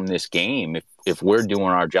away from this game. If we're doing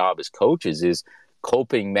our job as coaches, is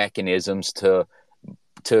coping mechanisms to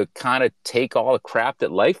kind of take all the crap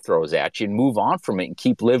that life throws at you and move on from it and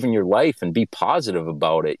keep living your life and be positive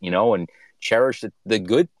about it, and cherish the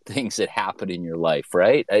good things that happen in your life,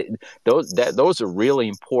 right? Those are really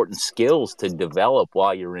important skills to develop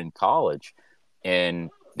while you're in college. And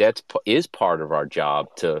is part of our job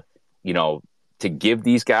to give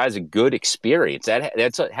these guys a good experience.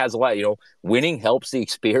 Has a lot, winning helps the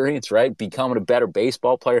experience, right? Becoming a better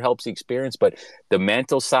baseball player helps the experience, but the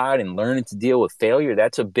mental side and learning to deal with failure,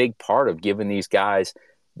 that's a big part of giving these guys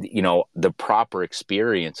the proper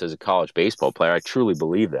experience as a college baseball player. I truly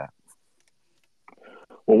believe that.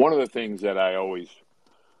 Well, one of the things that I always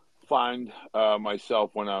find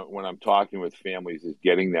myself when I'm talking with families is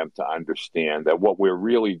getting them to understand that what we're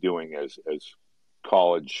really doing as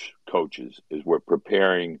college coaches is we're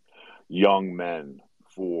preparing young men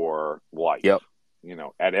for life, Yep.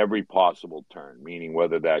 at every possible turn, meaning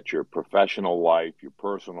whether that's your professional life, your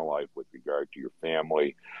personal life with regard to your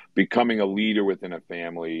family, becoming a leader within a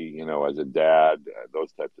family, as a dad,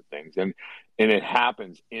 those types of things. And it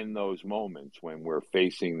happens in those moments when we're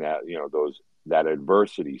facing that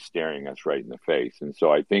adversity staring us right in the face. And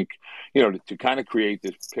so I think, to kind of create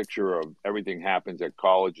this picture of everything happens at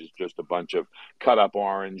college is just a bunch of cut up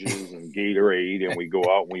oranges and Gatorade, and we go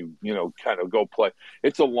out and we, kind of go play.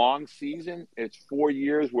 It's a long season. It's 4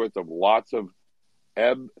 years worth of lots of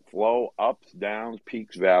ebb, flow, ups, downs,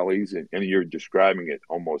 peaks, valleys, and you're describing it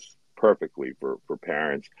almost perfectly for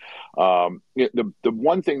parents. The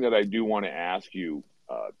one thing that I do want to ask you,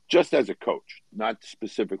 just as a coach, not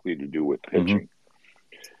specifically to do with Mm-hmm. pitching,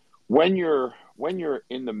 when you're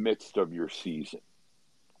in the midst of your season,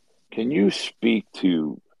 can you speak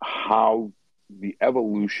to how the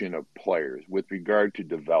evolution of players with regard to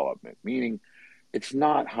development, meaning it's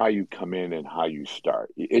not how you come in and how you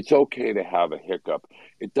start. It's okay to have a hiccup.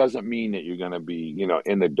 It doesn't mean that you're going to be,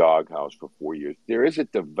 in the doghouse for 4 years. There is a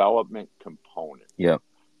development component Yeah.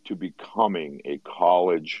 to becoming a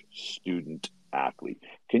college student athlete.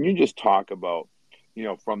 Can you just talk about,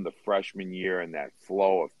 from the freshman year and that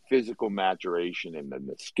flow of physical maturation and then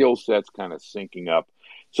the skill sets kind of syncing up?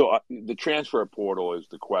 So the transfer portal is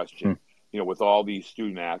the question, with all these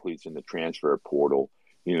student athletes in the transfer portal,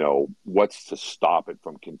 what's to stop it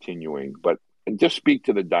from continuing? But and just speak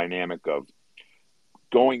to the dynamic of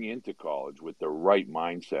going into college with the right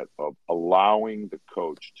mindset of allowing the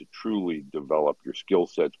coach to truly develop your skill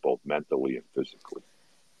sets, both mentally and physically.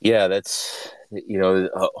 Yeah, that's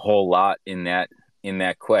a whole lot in that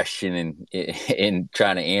question and in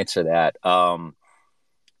trying to answer that. I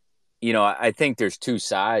think there's two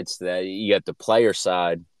sides to that. You got the player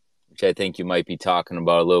side, which I think you might be talking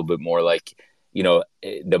about a little bit more, like the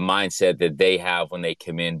mindset that they have when they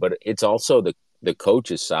come in, but it's also the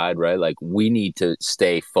coach's side, right? Like we need to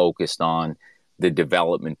stay focused on the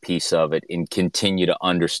development piece of it and continue to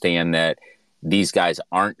understand that these guys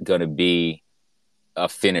aren't going to be a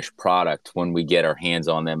finished product when we get our hands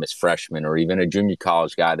on them as freshmen or even a junior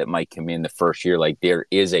college guy that might come in the first year. Like there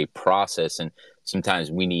is a process, and sometimes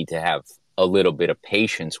we need to have a little bit of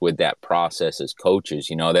patience with that process as coaches.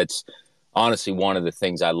 That's honestly one of the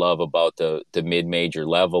things I love about the mid-major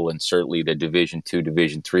level and certainly the Division II,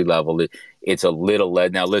 Division III level. It's a little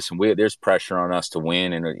led. Now, listen, there's pressure on us to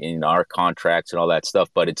win and in our contracts and all that stuff,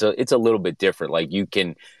 but it's a little bit different. Like you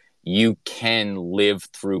can live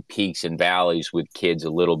through peaks and valleys with kids a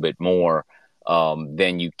little bit more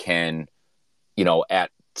than you can, at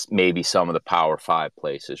maybe some of the Power 5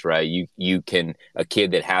 places, right? You can, a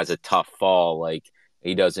kid that has a tough fall, like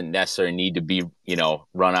he doesn't necessarily need to be,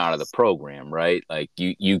 run out of the program, right? Like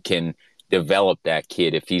you can develop that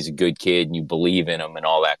kid if he's a good kid and you believe in him and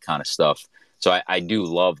all that kind of stuff. So I do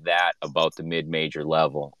love that about the mid-major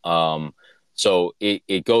level. So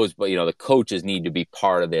it goes, but the coaches need to be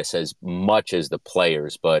part of this as much as the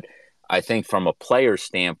players. But I think from a player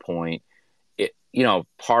standpoint,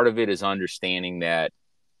 part of it is understanding that,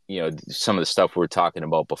 some of the stuff we were talking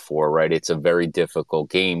about before, right? It's a very difficult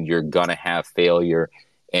game. You're going to have failure,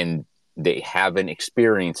 and they haven't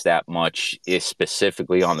experienced that much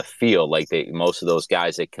specifically on the field. Like most of those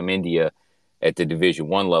guys that come into you at the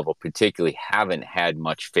Division I level particularly haven't had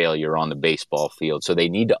much failure on the baseball field. So they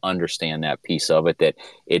need to understand that piece of it, that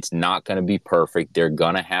it's not going to be perfect. They're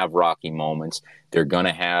going to have rocky moments. They're going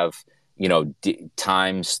to have,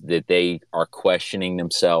 times that they are questioning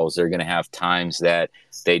themselves. They're going to have times that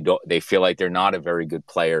they feel like they're not a very good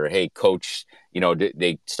player. Hey, coach,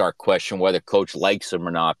 they start questioning whether coach likes them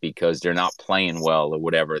or not because they're not playing well or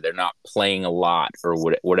whatever. They're not playing a lot or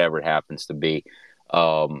whatever it happens to be.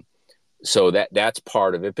 So that's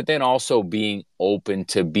part of it. But then also being open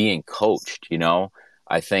to being coached,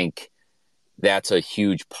 I think that's a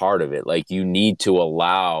huge part of it. Like you need to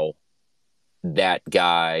allow that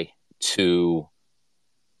guy to,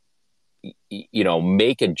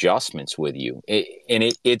 make adjustments with you.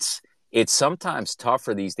 It's sometimes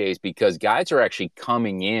tougher these days because guys are actually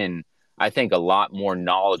coming in, I think, a lot more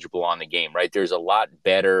knowledgeable on the game, right? There's a lot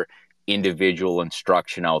better individual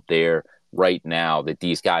instruction out there right now that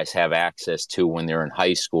these guys have access to when they're in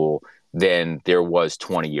high school than there was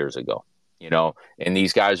 20 years ago. and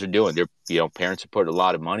these guys are parents are putting a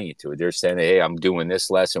lot of money into it. They're saying, hey, I'm doing this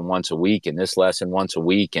lesson once a week and this lesson once a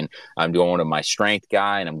week, and I'm going to my strength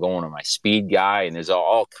guy and I'm going to my speed guy, and there's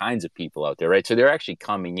all kinds of people out there, right? So they're actually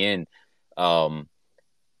coming in,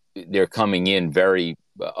 very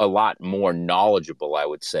a lot more knowledgeable, I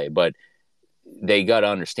would say, but they got to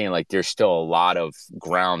understand, like, there's still a lot of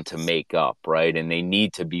ground to make up, right? And they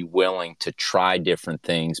need to be willing to try different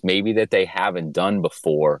things, maybe that they haven't done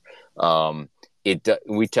before.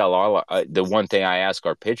 We tell all the one thing I ask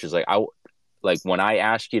our pitchers, like when I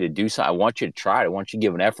ask you to do something, I want you to try it. I want you to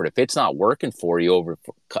give an effort. If it's not working for you over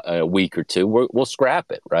a week or two, we'll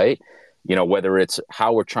scrap it, right? Whether it's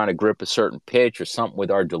how we're trying to grip a certain pitch or something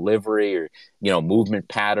with our delivery or, movement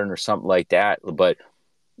pattern or something like that. But,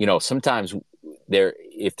 sometimes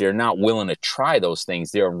if they're not willing to try those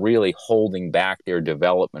things, they're really holding back their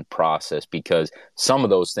development process, because some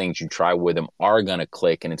of those things you try with them are going to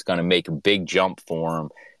click, and it's going to make a big jump for them,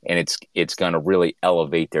 and it's going to really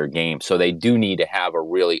elevate their game. So they do need to have a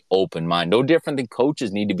really open mind. No different than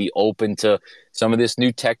coaches need to be open to some of this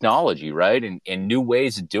new technology, right? And new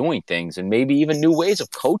ways of doing things, and maybe even new ways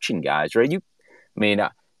of coaching guys, right?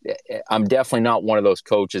 I'm definitely not one of those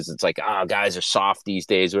coaches that's like, guys are soft these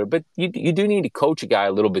days. But you do need to coach a guy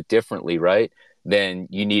a little bit differently, right, than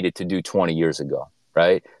you needed to do 20 years ago,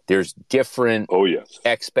 right? There's different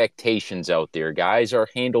expectations out there. Guys are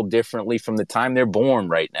handled differently from the time they're born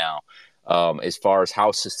right now, as far as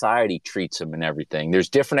how society treats them and everything. There's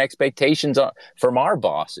different expectations from our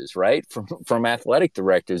bosses, right, from athletic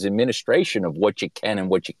directors, administration, of what you can and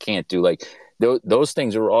what you can't do. Like, those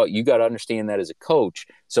things are all, you got to understand that as a coach.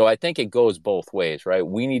 So I think it goes both ways, right?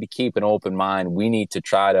 We need to keep an open mind. We need to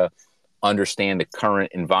try to understand the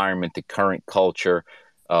current environment, the current culture,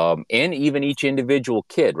 and even each individual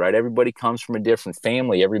kid, right? Everybody comes from a different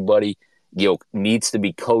family. Everybody, needs to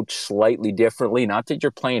be coached slightly differently. Not that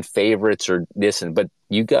you're playing favorites or this, but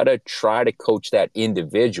you got to try to coach that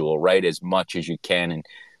individual, right, as much as you can, and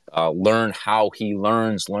learn how he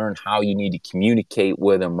learns, learn how you need to communicate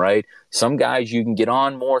with him, right? Some guys you can get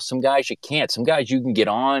on more, some guys you can't. Some guys you can get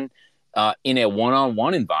on in a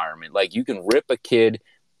one-on-one environment. Like, you can rip a kid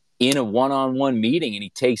in a one-on-one meeting and he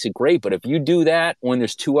takes it great. But if you do that when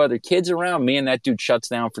there's two other kids around, man, that dude shuts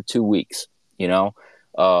down for 2 weeks,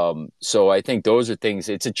 So I think those are things,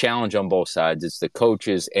 it's a challenge on both sides. It's the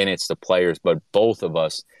coaches and it's the players, but both of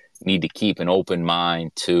us need to keep an open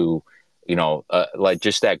mind to, like,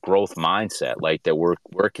 just that growth mindset, like that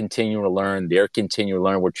we're continuing to learn, they're continuing to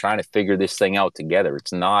learn. We're trying to figure this thing out together.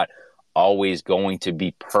 It's not always going to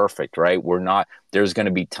be perfect, right? There's going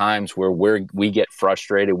to be times where we get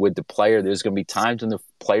frustrated with the player. There's going to be times when the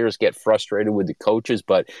players get frustrated with the coaches.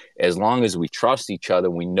 But as long as we trust each other,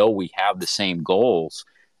 we know we have the same goals,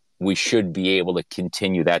 we should be able to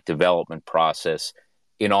continue that development process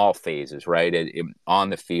in all phases, right? On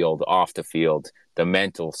the field, off the field, the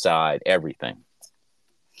mental side, everything.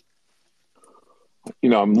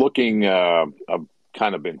 I'm looking, I've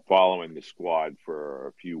kind of been following the squad for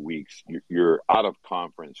a few weeks. You're out of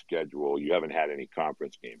conference schedule. You haven't had any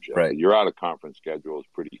conference games yet. Right. Your out of conference schedule is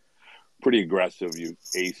pretty aggressive. You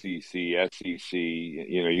ACC, SEC,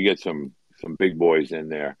 you get some big boys in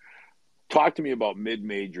there. Talk to me about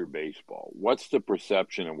mid-major baseball. What's the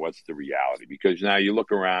perception and what's the reality? Because now you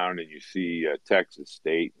look around and you see Texas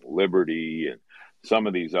State, Liberty, and some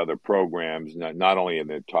of these other programs, not only in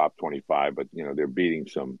the top 25, but they're beating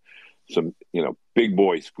some big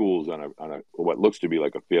boy schools on a what looks to be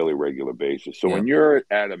like a fairly regular basis. So when you're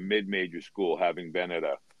at a mid-major school, having been at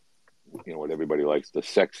what everybody likes, the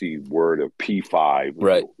sexy word of P5,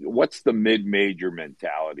 right? What's the mid-major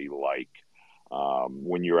mentality like?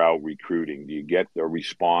 When you're out recruiting, do you get a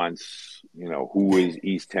response? Who is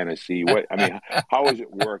East Tennessee? How does it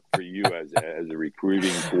work for you as a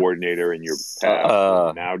recruiting coordinator in your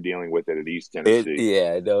past, now dealing with it at East Tennessee?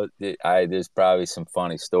 There's probably some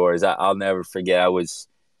funny stories. I'll never forget. It was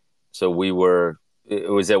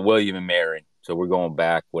at William and Mary. So we're going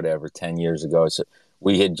back, 10 years ago. So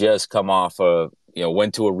we had just come off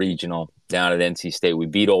went to a regional down at NC State. We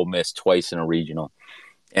beat Ole Miss twice in a regional.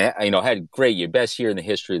 And, had great year, best year in the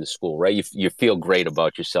history of the school, right? You feel great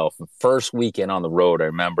about yourself. And first weekend on the road, I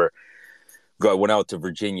remember I went out to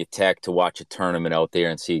Virginia Tech to watch a tournament out there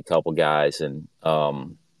and see a couple guys, and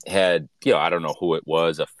had, I don't know who it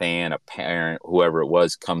was, a fan, a parent, whoever it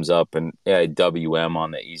was, comes up and WM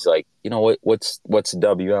on it. He's like, what's the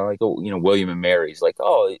WM? I'm like, William and Mary. He's like,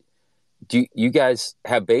 oh, do you guys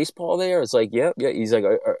have baseball there? It's like, yeah. He's like,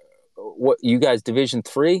 what, you guys Division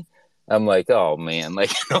III? I'm like, oh man,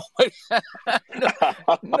 like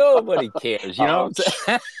nobody cares, what I'm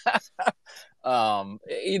saying? And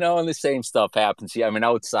the same stuff happens. Yeah, I mean,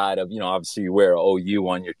 outside of, obviously you wear OU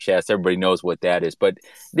on your chest. Everybody knows what that is, but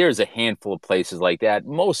there's a handful of places like that.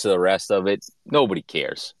 Most of the rest of it, nobody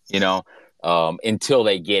cares, until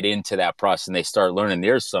they get into that process and they start learning.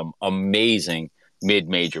 There's some amazing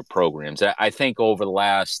mid-major programs. I think over the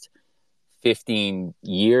last 15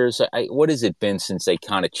 years. What has it been since they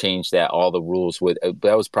kind of changed all the rules with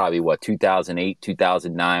that was probably what 2008,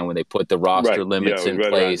 2009 when they put the roster Right. Yeah, it limits was in right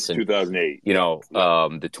around place and 2008. Yep.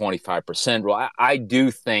 Yep. the 25% rule. I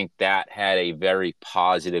do think that had a very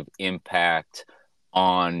positive impact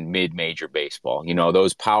on mid-major baseball.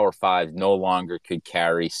 Those Power Fives no longer could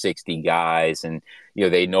carry 60 guys, and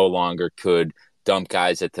they no longer could dump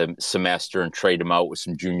guys at the semester and trade them out with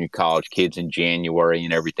some junior college kids in January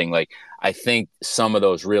and everything. Like, I think some of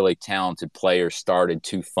those really talented players started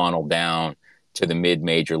to funnel down to the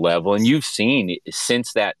mid-major level. And you've seen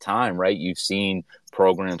since that time, right? You've seen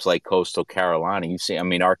programs like Coastal Carolina. You've seen, I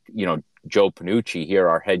mean, Joe Panucci here,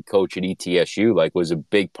 our head coach at ETSU, like was a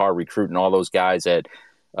big part recruiting all those guys at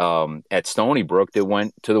Stony Brook that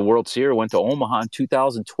went to the World Series, went to Omaha in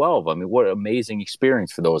 2012. I mean, what an amazing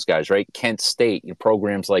experience for those guys, right? Kent State,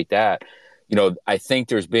 programs like that. I think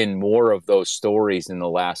there's been more of those stories in the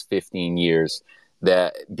last 15 years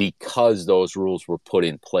that because those rules were put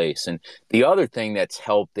in place. And the other thing that's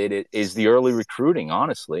helped it is the early recruiting,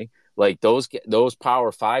 honestly. Like those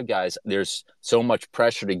Power Five guys, there's so much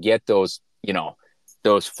pressure to get those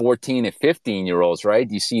 14 and 15-year-olds, right?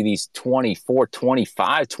 You see these 24,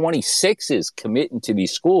 25, 26s committing to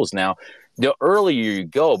these schools now. The earlier you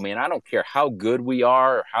go, man, I don't care how good we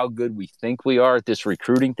are or how good we think we are at this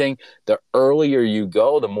recruiting thing. The earlier you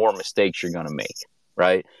go, the more mistakes you're going to make,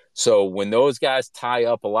 right? So when those guys tie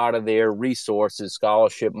up a lot of their resources,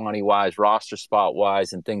 scholarship money-wise, roster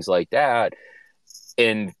spot-wise, and things like that,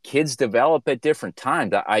 and kids develop at different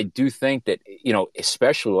times. I do think that,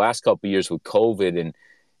 especially the last couple of years with COVID, and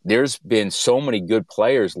there's been so many good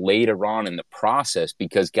players later on in the process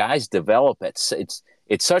because guys develop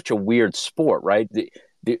it's such a weird sport, right?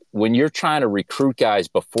 When you're trying to recruit guys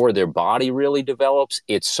before their body really develops,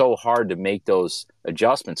 it's so hard to make those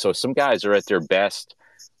adjustments. So some guys are at their best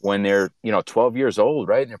when they're 12 years old,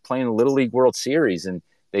 right? And they're playing the Little League World Series, and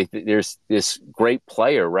there's this great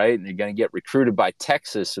player, right? And they're going to get recruited by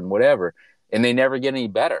Texas and whatever, and they never get any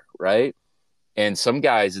better, right? And some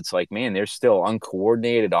guys, it's like, man, they're still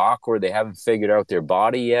uncoordinated, awkward. They haven't figured out their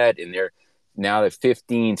body yet, and they're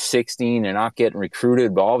 15, 16, they're not getting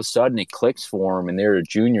recruited, but all of a sudden it clicks for them, and they're a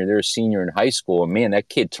junior, they're a senior in high school, and man, that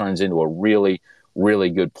kid turns into a really, really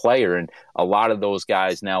good player. And a lot of those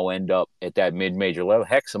guys now end up at that mid-major level.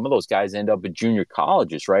 Heck, some of those guys end up at junior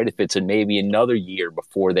colleges, right? If it's maybe another year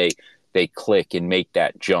before they click and make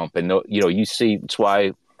that jump. And you see, it's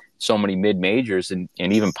why so many mid-majors and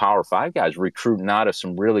even Power Five guys recruiting out of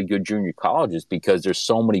some really good junior colleges, because there's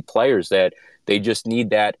so many players that they just need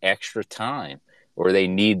that extra time, or they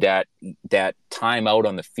need that time out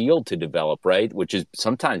on the field to develop, right? Which is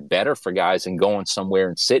sometimes better for guys than going somewhere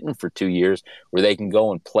and sitting for 2 years, where they can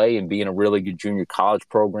go and play and be in a really good junior college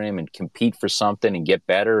program and compete for something and get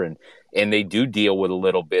better. And they do deal with a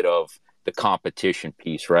little bit of the competition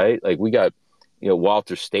piece, right? Like we got,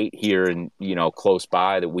 Walter State here and, close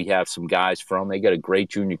by that we have some guys from. They got a great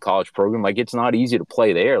junior college program. Like, it's not easy to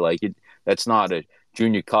play there. Like, that's not a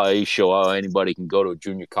junior college show. Oh, anybody can go to a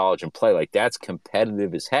junior college and play. Like, that's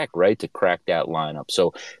competitive as heck, right, to crack that lineup.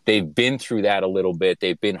 So they've been through that a little bit.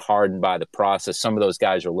 They've been hardened by the process. Some of those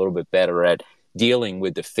guys are a little bit better at dealing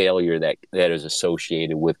with the failure that is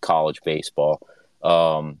associated with college baseball.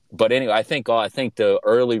 But anyway, I think the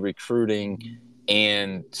early recruiting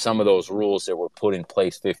and some of those rules that were put in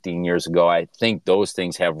place 15 years ago, I think those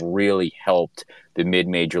things have really helped the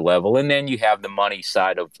mid-major level. And then you have the money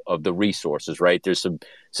side of the resources, right? There's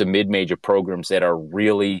some mid-major programs that are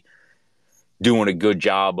really doing a good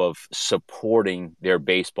job of supporting their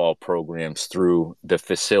baseball programs through the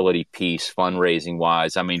facility piece, fundraising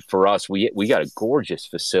wise. I mean, for us, we got a gorgeous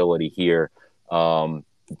facility here,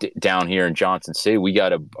 down here in Johnson City. We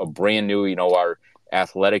got a brand new, our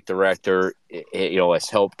athletic director, has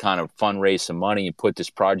helped kind of fundraise some money and put this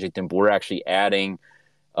project in. But we're actually adding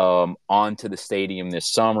onto the stadium this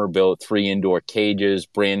summer, built 3 indoor cages,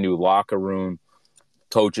 brand new locker room,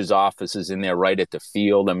 coach's offices in there right at the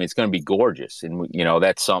field. I mean, it's going to be gorgeous. And,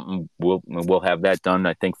 that's something we'll have that done,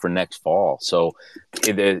 I think, for next fall. So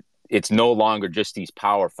it's no longer just these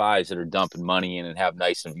Power Fives that are dumping money in and have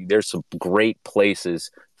nice. There's some great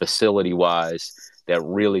places facility wise that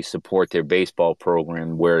really support their baseball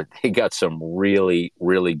program, where they got some really,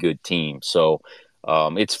 really good teams. So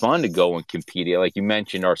it's fun to go and compete. Like you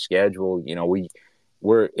mentioned, our schedule,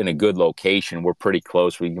 we're in a good location. We're pretty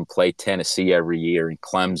close. We can play Tennessee every year, and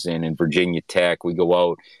Clemson and Virginia Tech. We go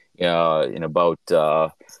out in about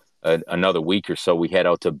another week or so. We head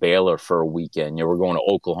out to Baylor for a weekend. We're going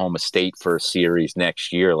to Oklahoma State for a series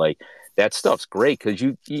next year. Like, that stuff's great because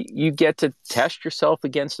you get to test yourself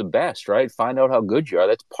against the best, right? Find out how good you are.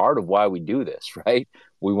 That's part of why we do this, right?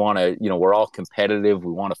 We want to, we're all competitive.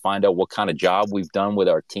 We want to find out what kind of job we've done with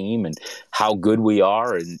our team and how good we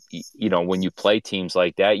are. And, when you play teams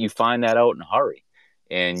like that, you find that out in a hurry.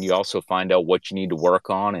 And you also find out what you need to work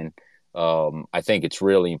on. And I think it's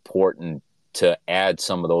really important to add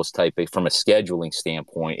some of those from a scheduling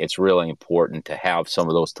standpoint, it's really important to have some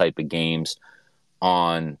of those type of games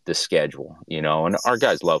on the schedule, and our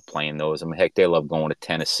guys love playing those. I mean, heck, they love going to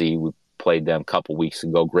Tennessee. We played them a couple weeks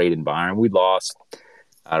ago. Great environment. We lost,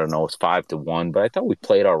 I don't know, it's 5-1, but I thought we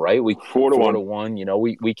played all right. We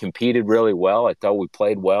 4-1. We competed really well. I thought we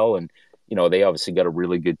played well, and they obviously got a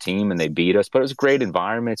really good team and they beat us. But it was a great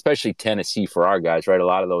environment, especially Tennessee for our guys, right? A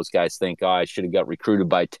lot of those guys think, oh, I should have got recruited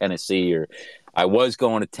by Tennessee, or I was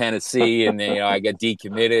going to Tennessee and then, I got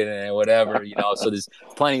decommitted and whatever, So there's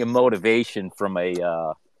plenty of motivation from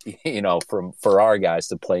for our guys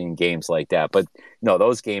to play in games like that. But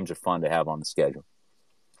those games are fun to have on the schedule.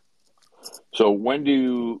 So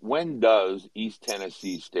when does East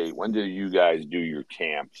Tennessee State, when do you guys do your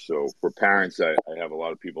camps? So for parents, I have a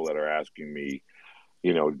lot of people that are asking me,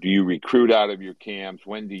 do you recruit out of your camps?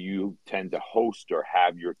 When do you tend to host or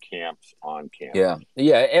have your camps on campus?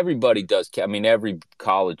 Yeah, everybody does. I mean, every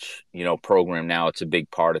college, program now, it's a big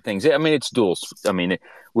part of things. I mean, it's dual. I mean,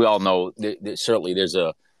 we all know that certainly there's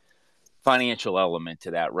a financial element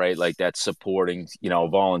to that, right? Like that's supporting,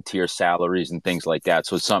 volunteer salaries and things like that.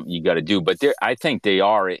 So it's something you got to do. But I think they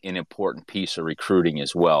are an important piece of recruiting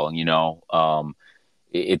as well.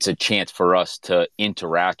 It's a chance for us to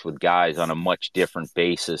interact with guys on a much different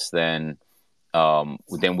basis than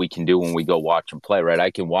we can do when we go watch him play, right?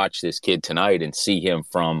 I can watch this kid tonight and see him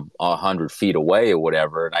from 100 feet away or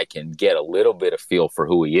whatever, and I can get a little bit of feel for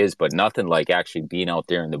who he is, but nothing like actually being out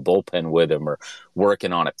there in the bullpen with him or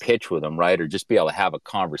working on a pitch with him, right? Or just be able to have a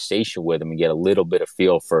conversation with him and get a little bit of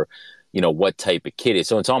feel for, what type of kid is.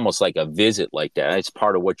 So it's almost like a visit like that. It's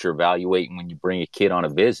part of what you're evaluating when you bring a kid on a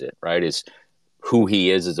visit, right? Is who he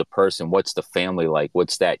is as a person. What's the family like?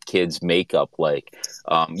 What's that kid's makeup like?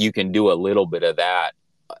 You can do a little bit of that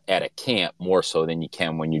at a camp more so than you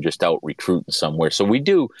can when you're just out recruiting somewhere. So we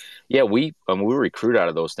do, we recruit out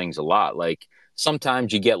of those things a lot. Like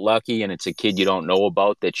sometimes you get lucky and it's a kid you don't know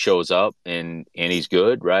about that shows up and he's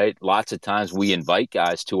good, right? Lots of times we invite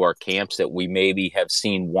guys to our camps that we maybe have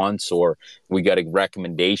seen once, or we got a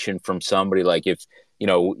recommendation from somebody. Like if,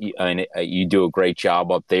 you do a great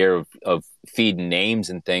job up there of feeding names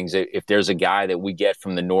and things. If there's a guy that we get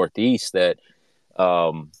from the Northeast that,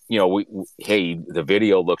 hey, the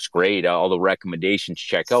video looks great, all the recommendations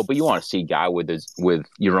check out, but you want to see a guy with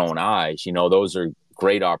your own eyes. Those are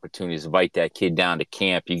great opportunities. Invite that kid down to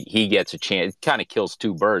camp. He gets a chance. It kind of kills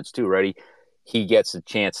two birds too, right? He gets a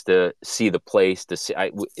chance to see the place.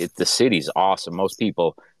 The city's awesome. Most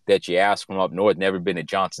people that you ask from up north never been to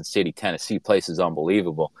Johnson City, Tennessee. Place is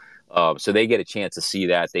unbelievable. So they get a chance to see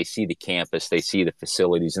that. They see the campus, they see the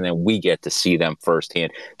facilities, and then we get to see them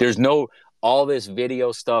firsthand. There's all this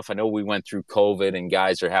video stuff. I know we went through COVID and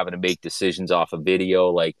guys are having to make decisions off of video.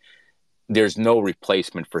 Like there's no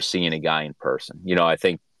replacement for seeing a guy in person. I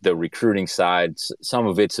think the recruiting side, some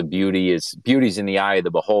of it's beauty's in the eye of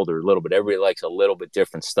the beholder a little bit. Everybody likes a little bit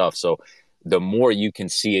different stuff. So the more you can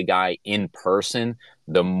see a guy in person,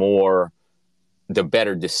 the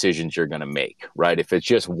better decisions you're going to make, right? If it's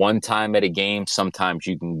just one time at a game, sometimes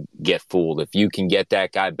you can get fooled. If you can get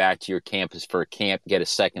that guy back to your campus for a camp, get a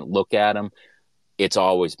second look at him, it's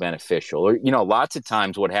always beneficial. Or, lots of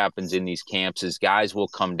times what happens in these camps is guys will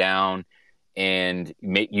come down and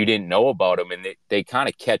you didn't know about them, and they kind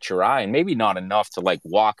of catch your eye, and maybe not enough to like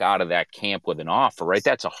walk out of that camp with an offer, right?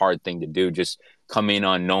 That's a hard thing to do. Just come in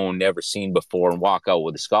unknown, never seen before, and walk out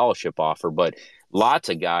with a scholarship offer. But lots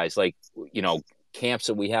of guys, like, camps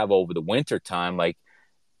that we have over the winter time, like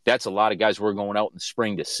that's a lot of guys we're going out in the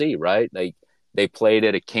spring to see, right? They played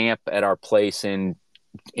at a camp at our place in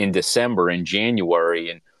December and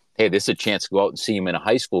January, and hey, this is a chance to go out and see him in a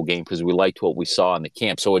high school game because we liked what we saw in the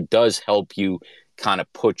camp. So it does help you kind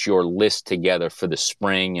of put your list together for the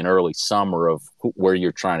spring and early summer of where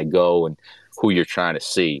you're trying to go and who you're trying to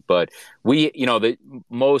see. But we,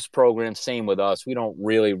 most programs, same with us, we don't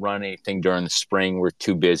really run anything during the spring. We're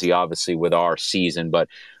too busy, obviously, with our season. But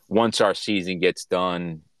once our season gets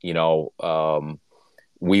done,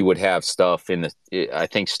 we would have stuff I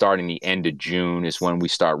think starting the end of June is when we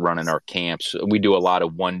start running our camps. We do a lot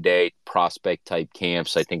of 1-day prospect type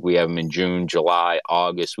camps. I think we have them in June, July,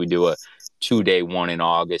 August. We do a 2-day one in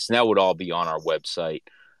August, and that would all be on our website,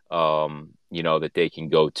 that they can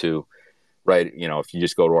go to. Right. If you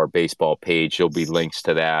just go to our baseball page, there'll be links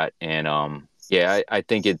to that. And I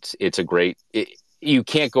think it's a great. You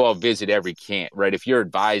can't go out visit every camp, right? If you're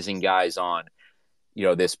advising guys on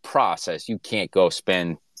this process, you can't go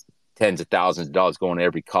spend tens of thousands of dollars going to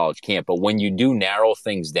every college camp. But when you do narrow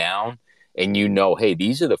things down and hey,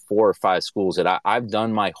 these are the 4 or 5 schools that I've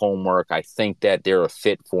done my homework. I think that they're a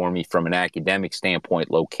fit for me from an academic standpoint,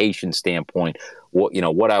 location standpoint,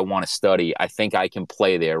 what I want to study. I think I can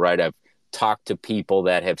play there, right? I've talked to people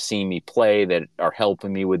that have seen me play that are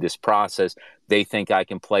helping me with this process. They think I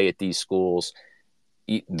can play at these schools.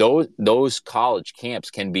 Those college camps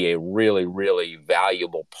can be a really, really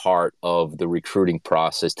valuable part of the recruiting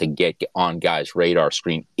process to get on guys' radar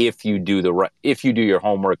screen if you do your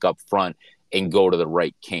homework up front and go to the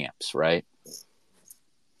right camps, right?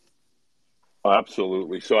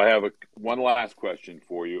 Absolutely. So I have one last question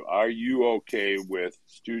for you. Are you okay with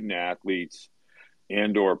student athletes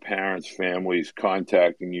and or parents, families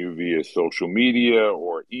contacting you via social media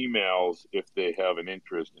or emails if they have an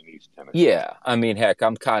interest in East Tennessee? Yeah. I mean, heck,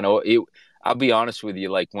 I'll be honest with you.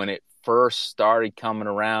 Like when it first started coming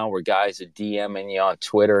around where guys are DMing you on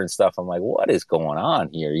Twitter and stuff, I'm like, what is going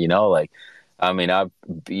on here? I mean,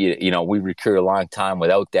 we recruited a long time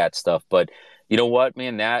without that stuff, but you know what,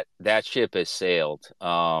 man, that ship has sailed.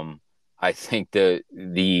 I think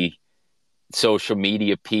the social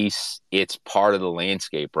media piece, it's part of the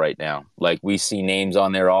landscape right now. Like we see names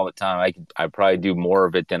on there all the time. I probably do more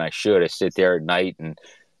of it than I should. I sit there at night and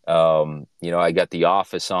I got The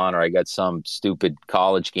Office on, or I got some stupid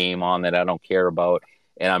college game on that I don't care about,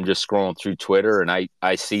 and I'm just scrolling through Twitter and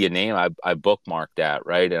I see a name, I bookmark that,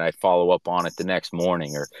 right, and I follow up on it the next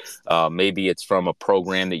morning. Or maybe it's from a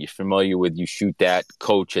program that you're familiar with. You shoot that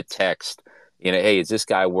coach a text, hey, is this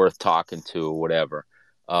guy worth talking to, or whatever.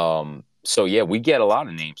 So yeah, we get a lot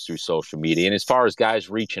of names through social media. And as far as guys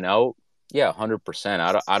reaching out, yeah,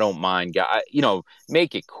 100%. I don't mind.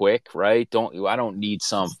 Make it quick, right? I don't need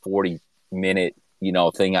some 40-minute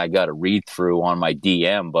thing I got to read through on my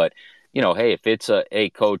DM. But hey, if it's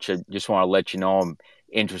hey coach, I just want to let you know I'm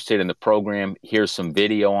interested in the program. Here's some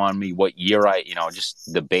video on me. What year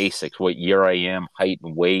just the basics. What year I am, height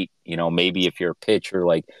and weight. Maybe if you're a pitcher,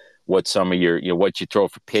 like what some of your what you throw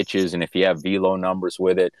for pitches, and if you have velo numbers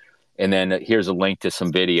with it. And then here's a link to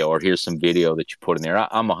some video, or here's some video that you put in there.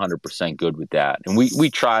 I'm 100% good with that. And we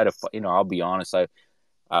try to, I'll be honest, I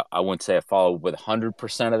wouldn't say I follow with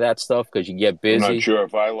 100% of that stuff because you get I'm not busy. sure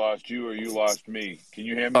if I lost you or you lost me. Can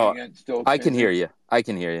you hear me Oh, again still? I can hear you. I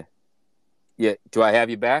can hear you. Yeah. Do I have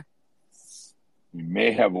you back? You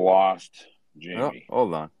may have lost Oh, Jamie.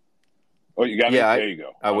 hold on. Oh, you got me? There you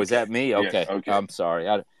go. Was that me? Okay. Yeah, okay. I'm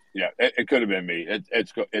sorry. Yeah, it could have been me.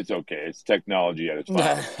 It's okay. It's technology at its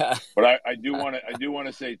finest. But I do want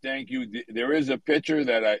to say thank you. There is a pitcher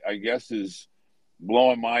that I guess is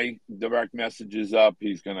blowing my direct messages up.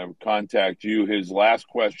 He's going to contact you. His last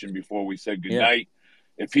question before we said goodnight.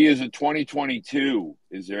 Yeah. If he is a 2022,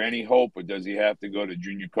 is there any hope, or does he have to go to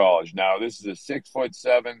junior college? Now, this is a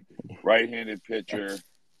 6'7" right-handed pitcher,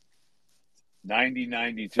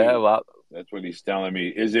 90-92. Well, that's what he's telling me.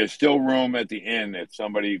 Is there still room at the end if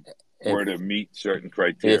somebody were to meet certain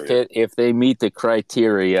criteria? If they meet the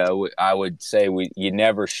criteria, I would say you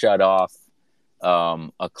never shut off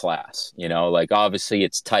a class. Like obviously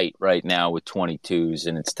it's tight right now with 22s,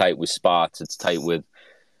 and it's tight with spots. It's tight with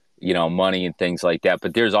money and things like that.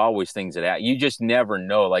 But there's always things you just never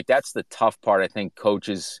know. Like that's the tough part. I think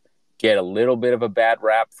coaches get a little bit of a bad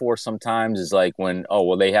rap for sometimes, is like when, oh,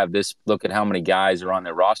 well, they have this, look at how many guys are on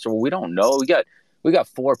their roster. Well, we don't know. We got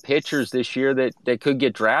 4 pitchers this year that could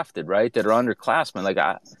get drafted, right? That are underclassmen.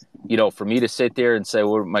 Like for me to sit there and say,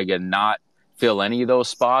 well, am I going to not fill any of those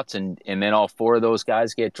spots, and then all 4 of those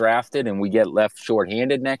guys get drafted and we get left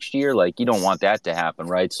shorthanded next year? Like you don't want that to happen,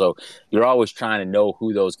 right? So you're always trying to know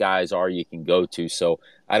who those guys are you can go to. So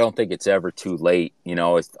I don't think it's ever too late.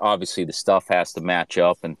 It's obviously the stuff has to match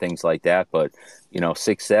up and things like that, but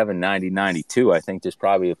 6'7", 90, 92, I think there's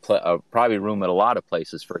probably probably room at a lot of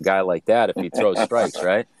places for a guy like that if he throws strikes,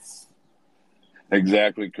 right?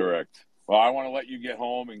 Exactly correct. Well, I want to let you get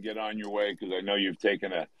home and get on your way because I know you've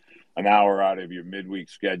taken an hour out of your midweek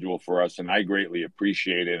schedule for us, and I greatly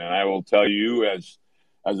appreciate it. And I will tell you, as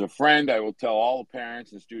a friend, I will tell all the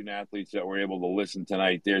parents and student athletes that were able to listen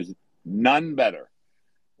tonight, there's none better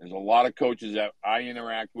There's a lot of coaches that I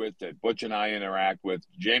interact with, that Butch and I interact with.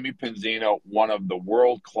 Jamie Pinzino, one of the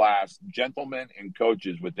world-class gentlemen and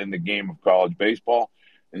coaches within the game of college baseball.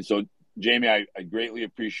 And so, Jamie, I greatly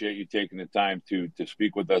appreciate you taking the time to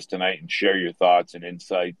speak with us tonight and share your thoughts and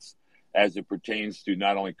insights as it pertains to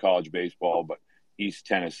not only college baseball, but East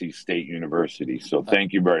Tennessee State University. So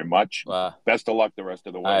thank you very much. Best of luck the rest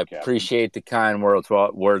of the way, I Captain. appreciate the kind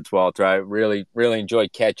words, Walter. I really, really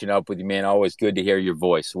enjoyed catching up with you, man. Always good to hear your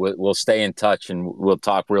voice. We'll stay in touch, and we'll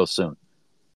talk real soon.